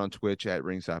 Even on Twitch at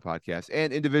Ringside Podcast.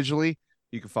 And individually,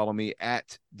 you can follow me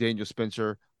at Daniel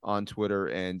Spencer on Twitter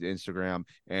and Instagram,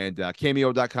 and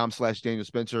cameo.com/Daniel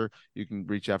Spencer. You can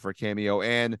reach out for a Cameo,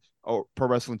 and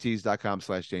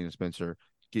ProWrestlingTees.com/Daniel Spencer.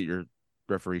 Get your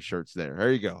referee shirts there.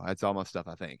 There you go. That's all my stuff,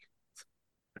 I think.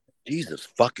 Jesus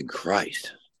fucking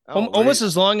Christ. Almost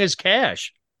as long as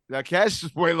Cash. Now, Cash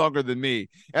is way longer than me.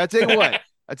 And I tell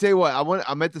you what,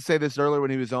 I meant to say this earlier when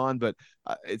he was on, but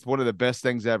it's one of the best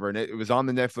things ever. And it was on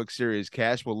the Netflix series.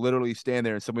 Cash will literally stand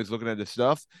there and somebody's looking at his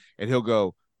stuff, and he'll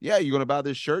go, "Yeah, you going to buy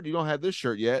this shirt? You don't have this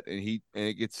shirt yet." And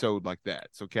it gets sold like that.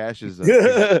 So Cash is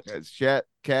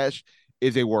Cash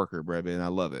is a worker, Brevin, and I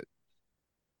love it.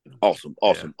 Awesome.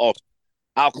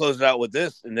 I'll close it out with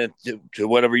this, and then to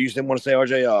whatever you want to say,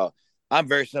 RJ. I'm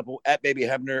very simple, at Baby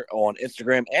Hebner on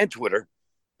Instagram and Twitter,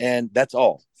 and that's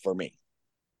all for me.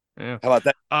 Yeah. How about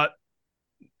that?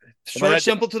 Short,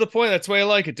 simple, to the point. That's the way I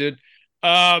like it, dude.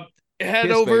 Head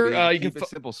Kiss, over. Baby. You Keep can it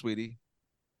simple, sweetie.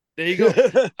 There you go.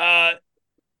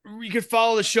 You can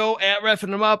follow the show at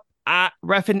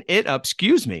Reffing It Up,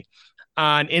 excuse me,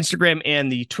 on Instagram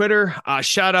and the Twitter.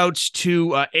 Shout outs to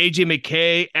AJ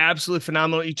McKay. Absolutely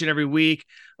phenomenal each and every week.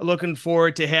 Looking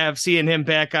forward to seeing him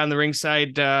back on the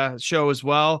Ringside show as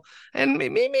well. And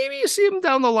maybe you see him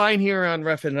down the line here on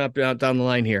Reffing It Up down the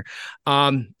line here.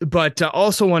 But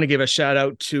also want to give a shout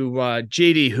out to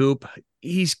JD Hoop.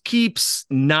 He keeps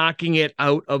knocking it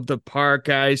out of the park,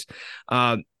 guys.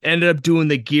 Ended up doing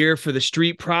the gear for the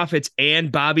Street Profits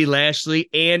and Bobby Lashley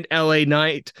and LA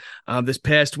Knight this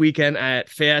past weekend at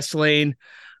Fastlane.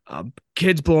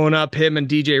 Kids blowing up, him and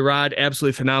DJ Rod,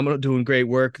 absolutely phenomenal, doing great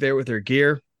work there with their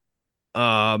gear.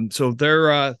 So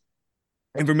their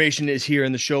information is here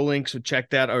in the show link, so check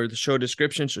that, or the show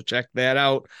description, so check that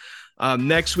out.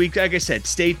 Next week, like I said,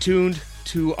 stay tuned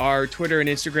to our Twitter and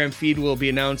Instagram feed. We'll be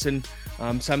announcing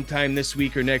sometime this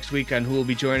week or next week on who will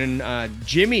be joining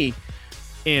Jimmy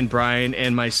and Brian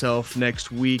and myself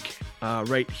next week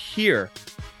right here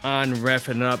on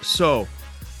Reffing It Up. So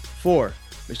for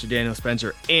Mr. Daniel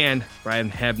Spencer and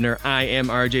Brian Hebner, I am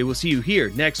RJ. We'll see you here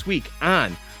next week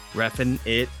on Reffing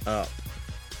It Up.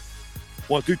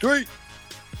 1, 2, 3.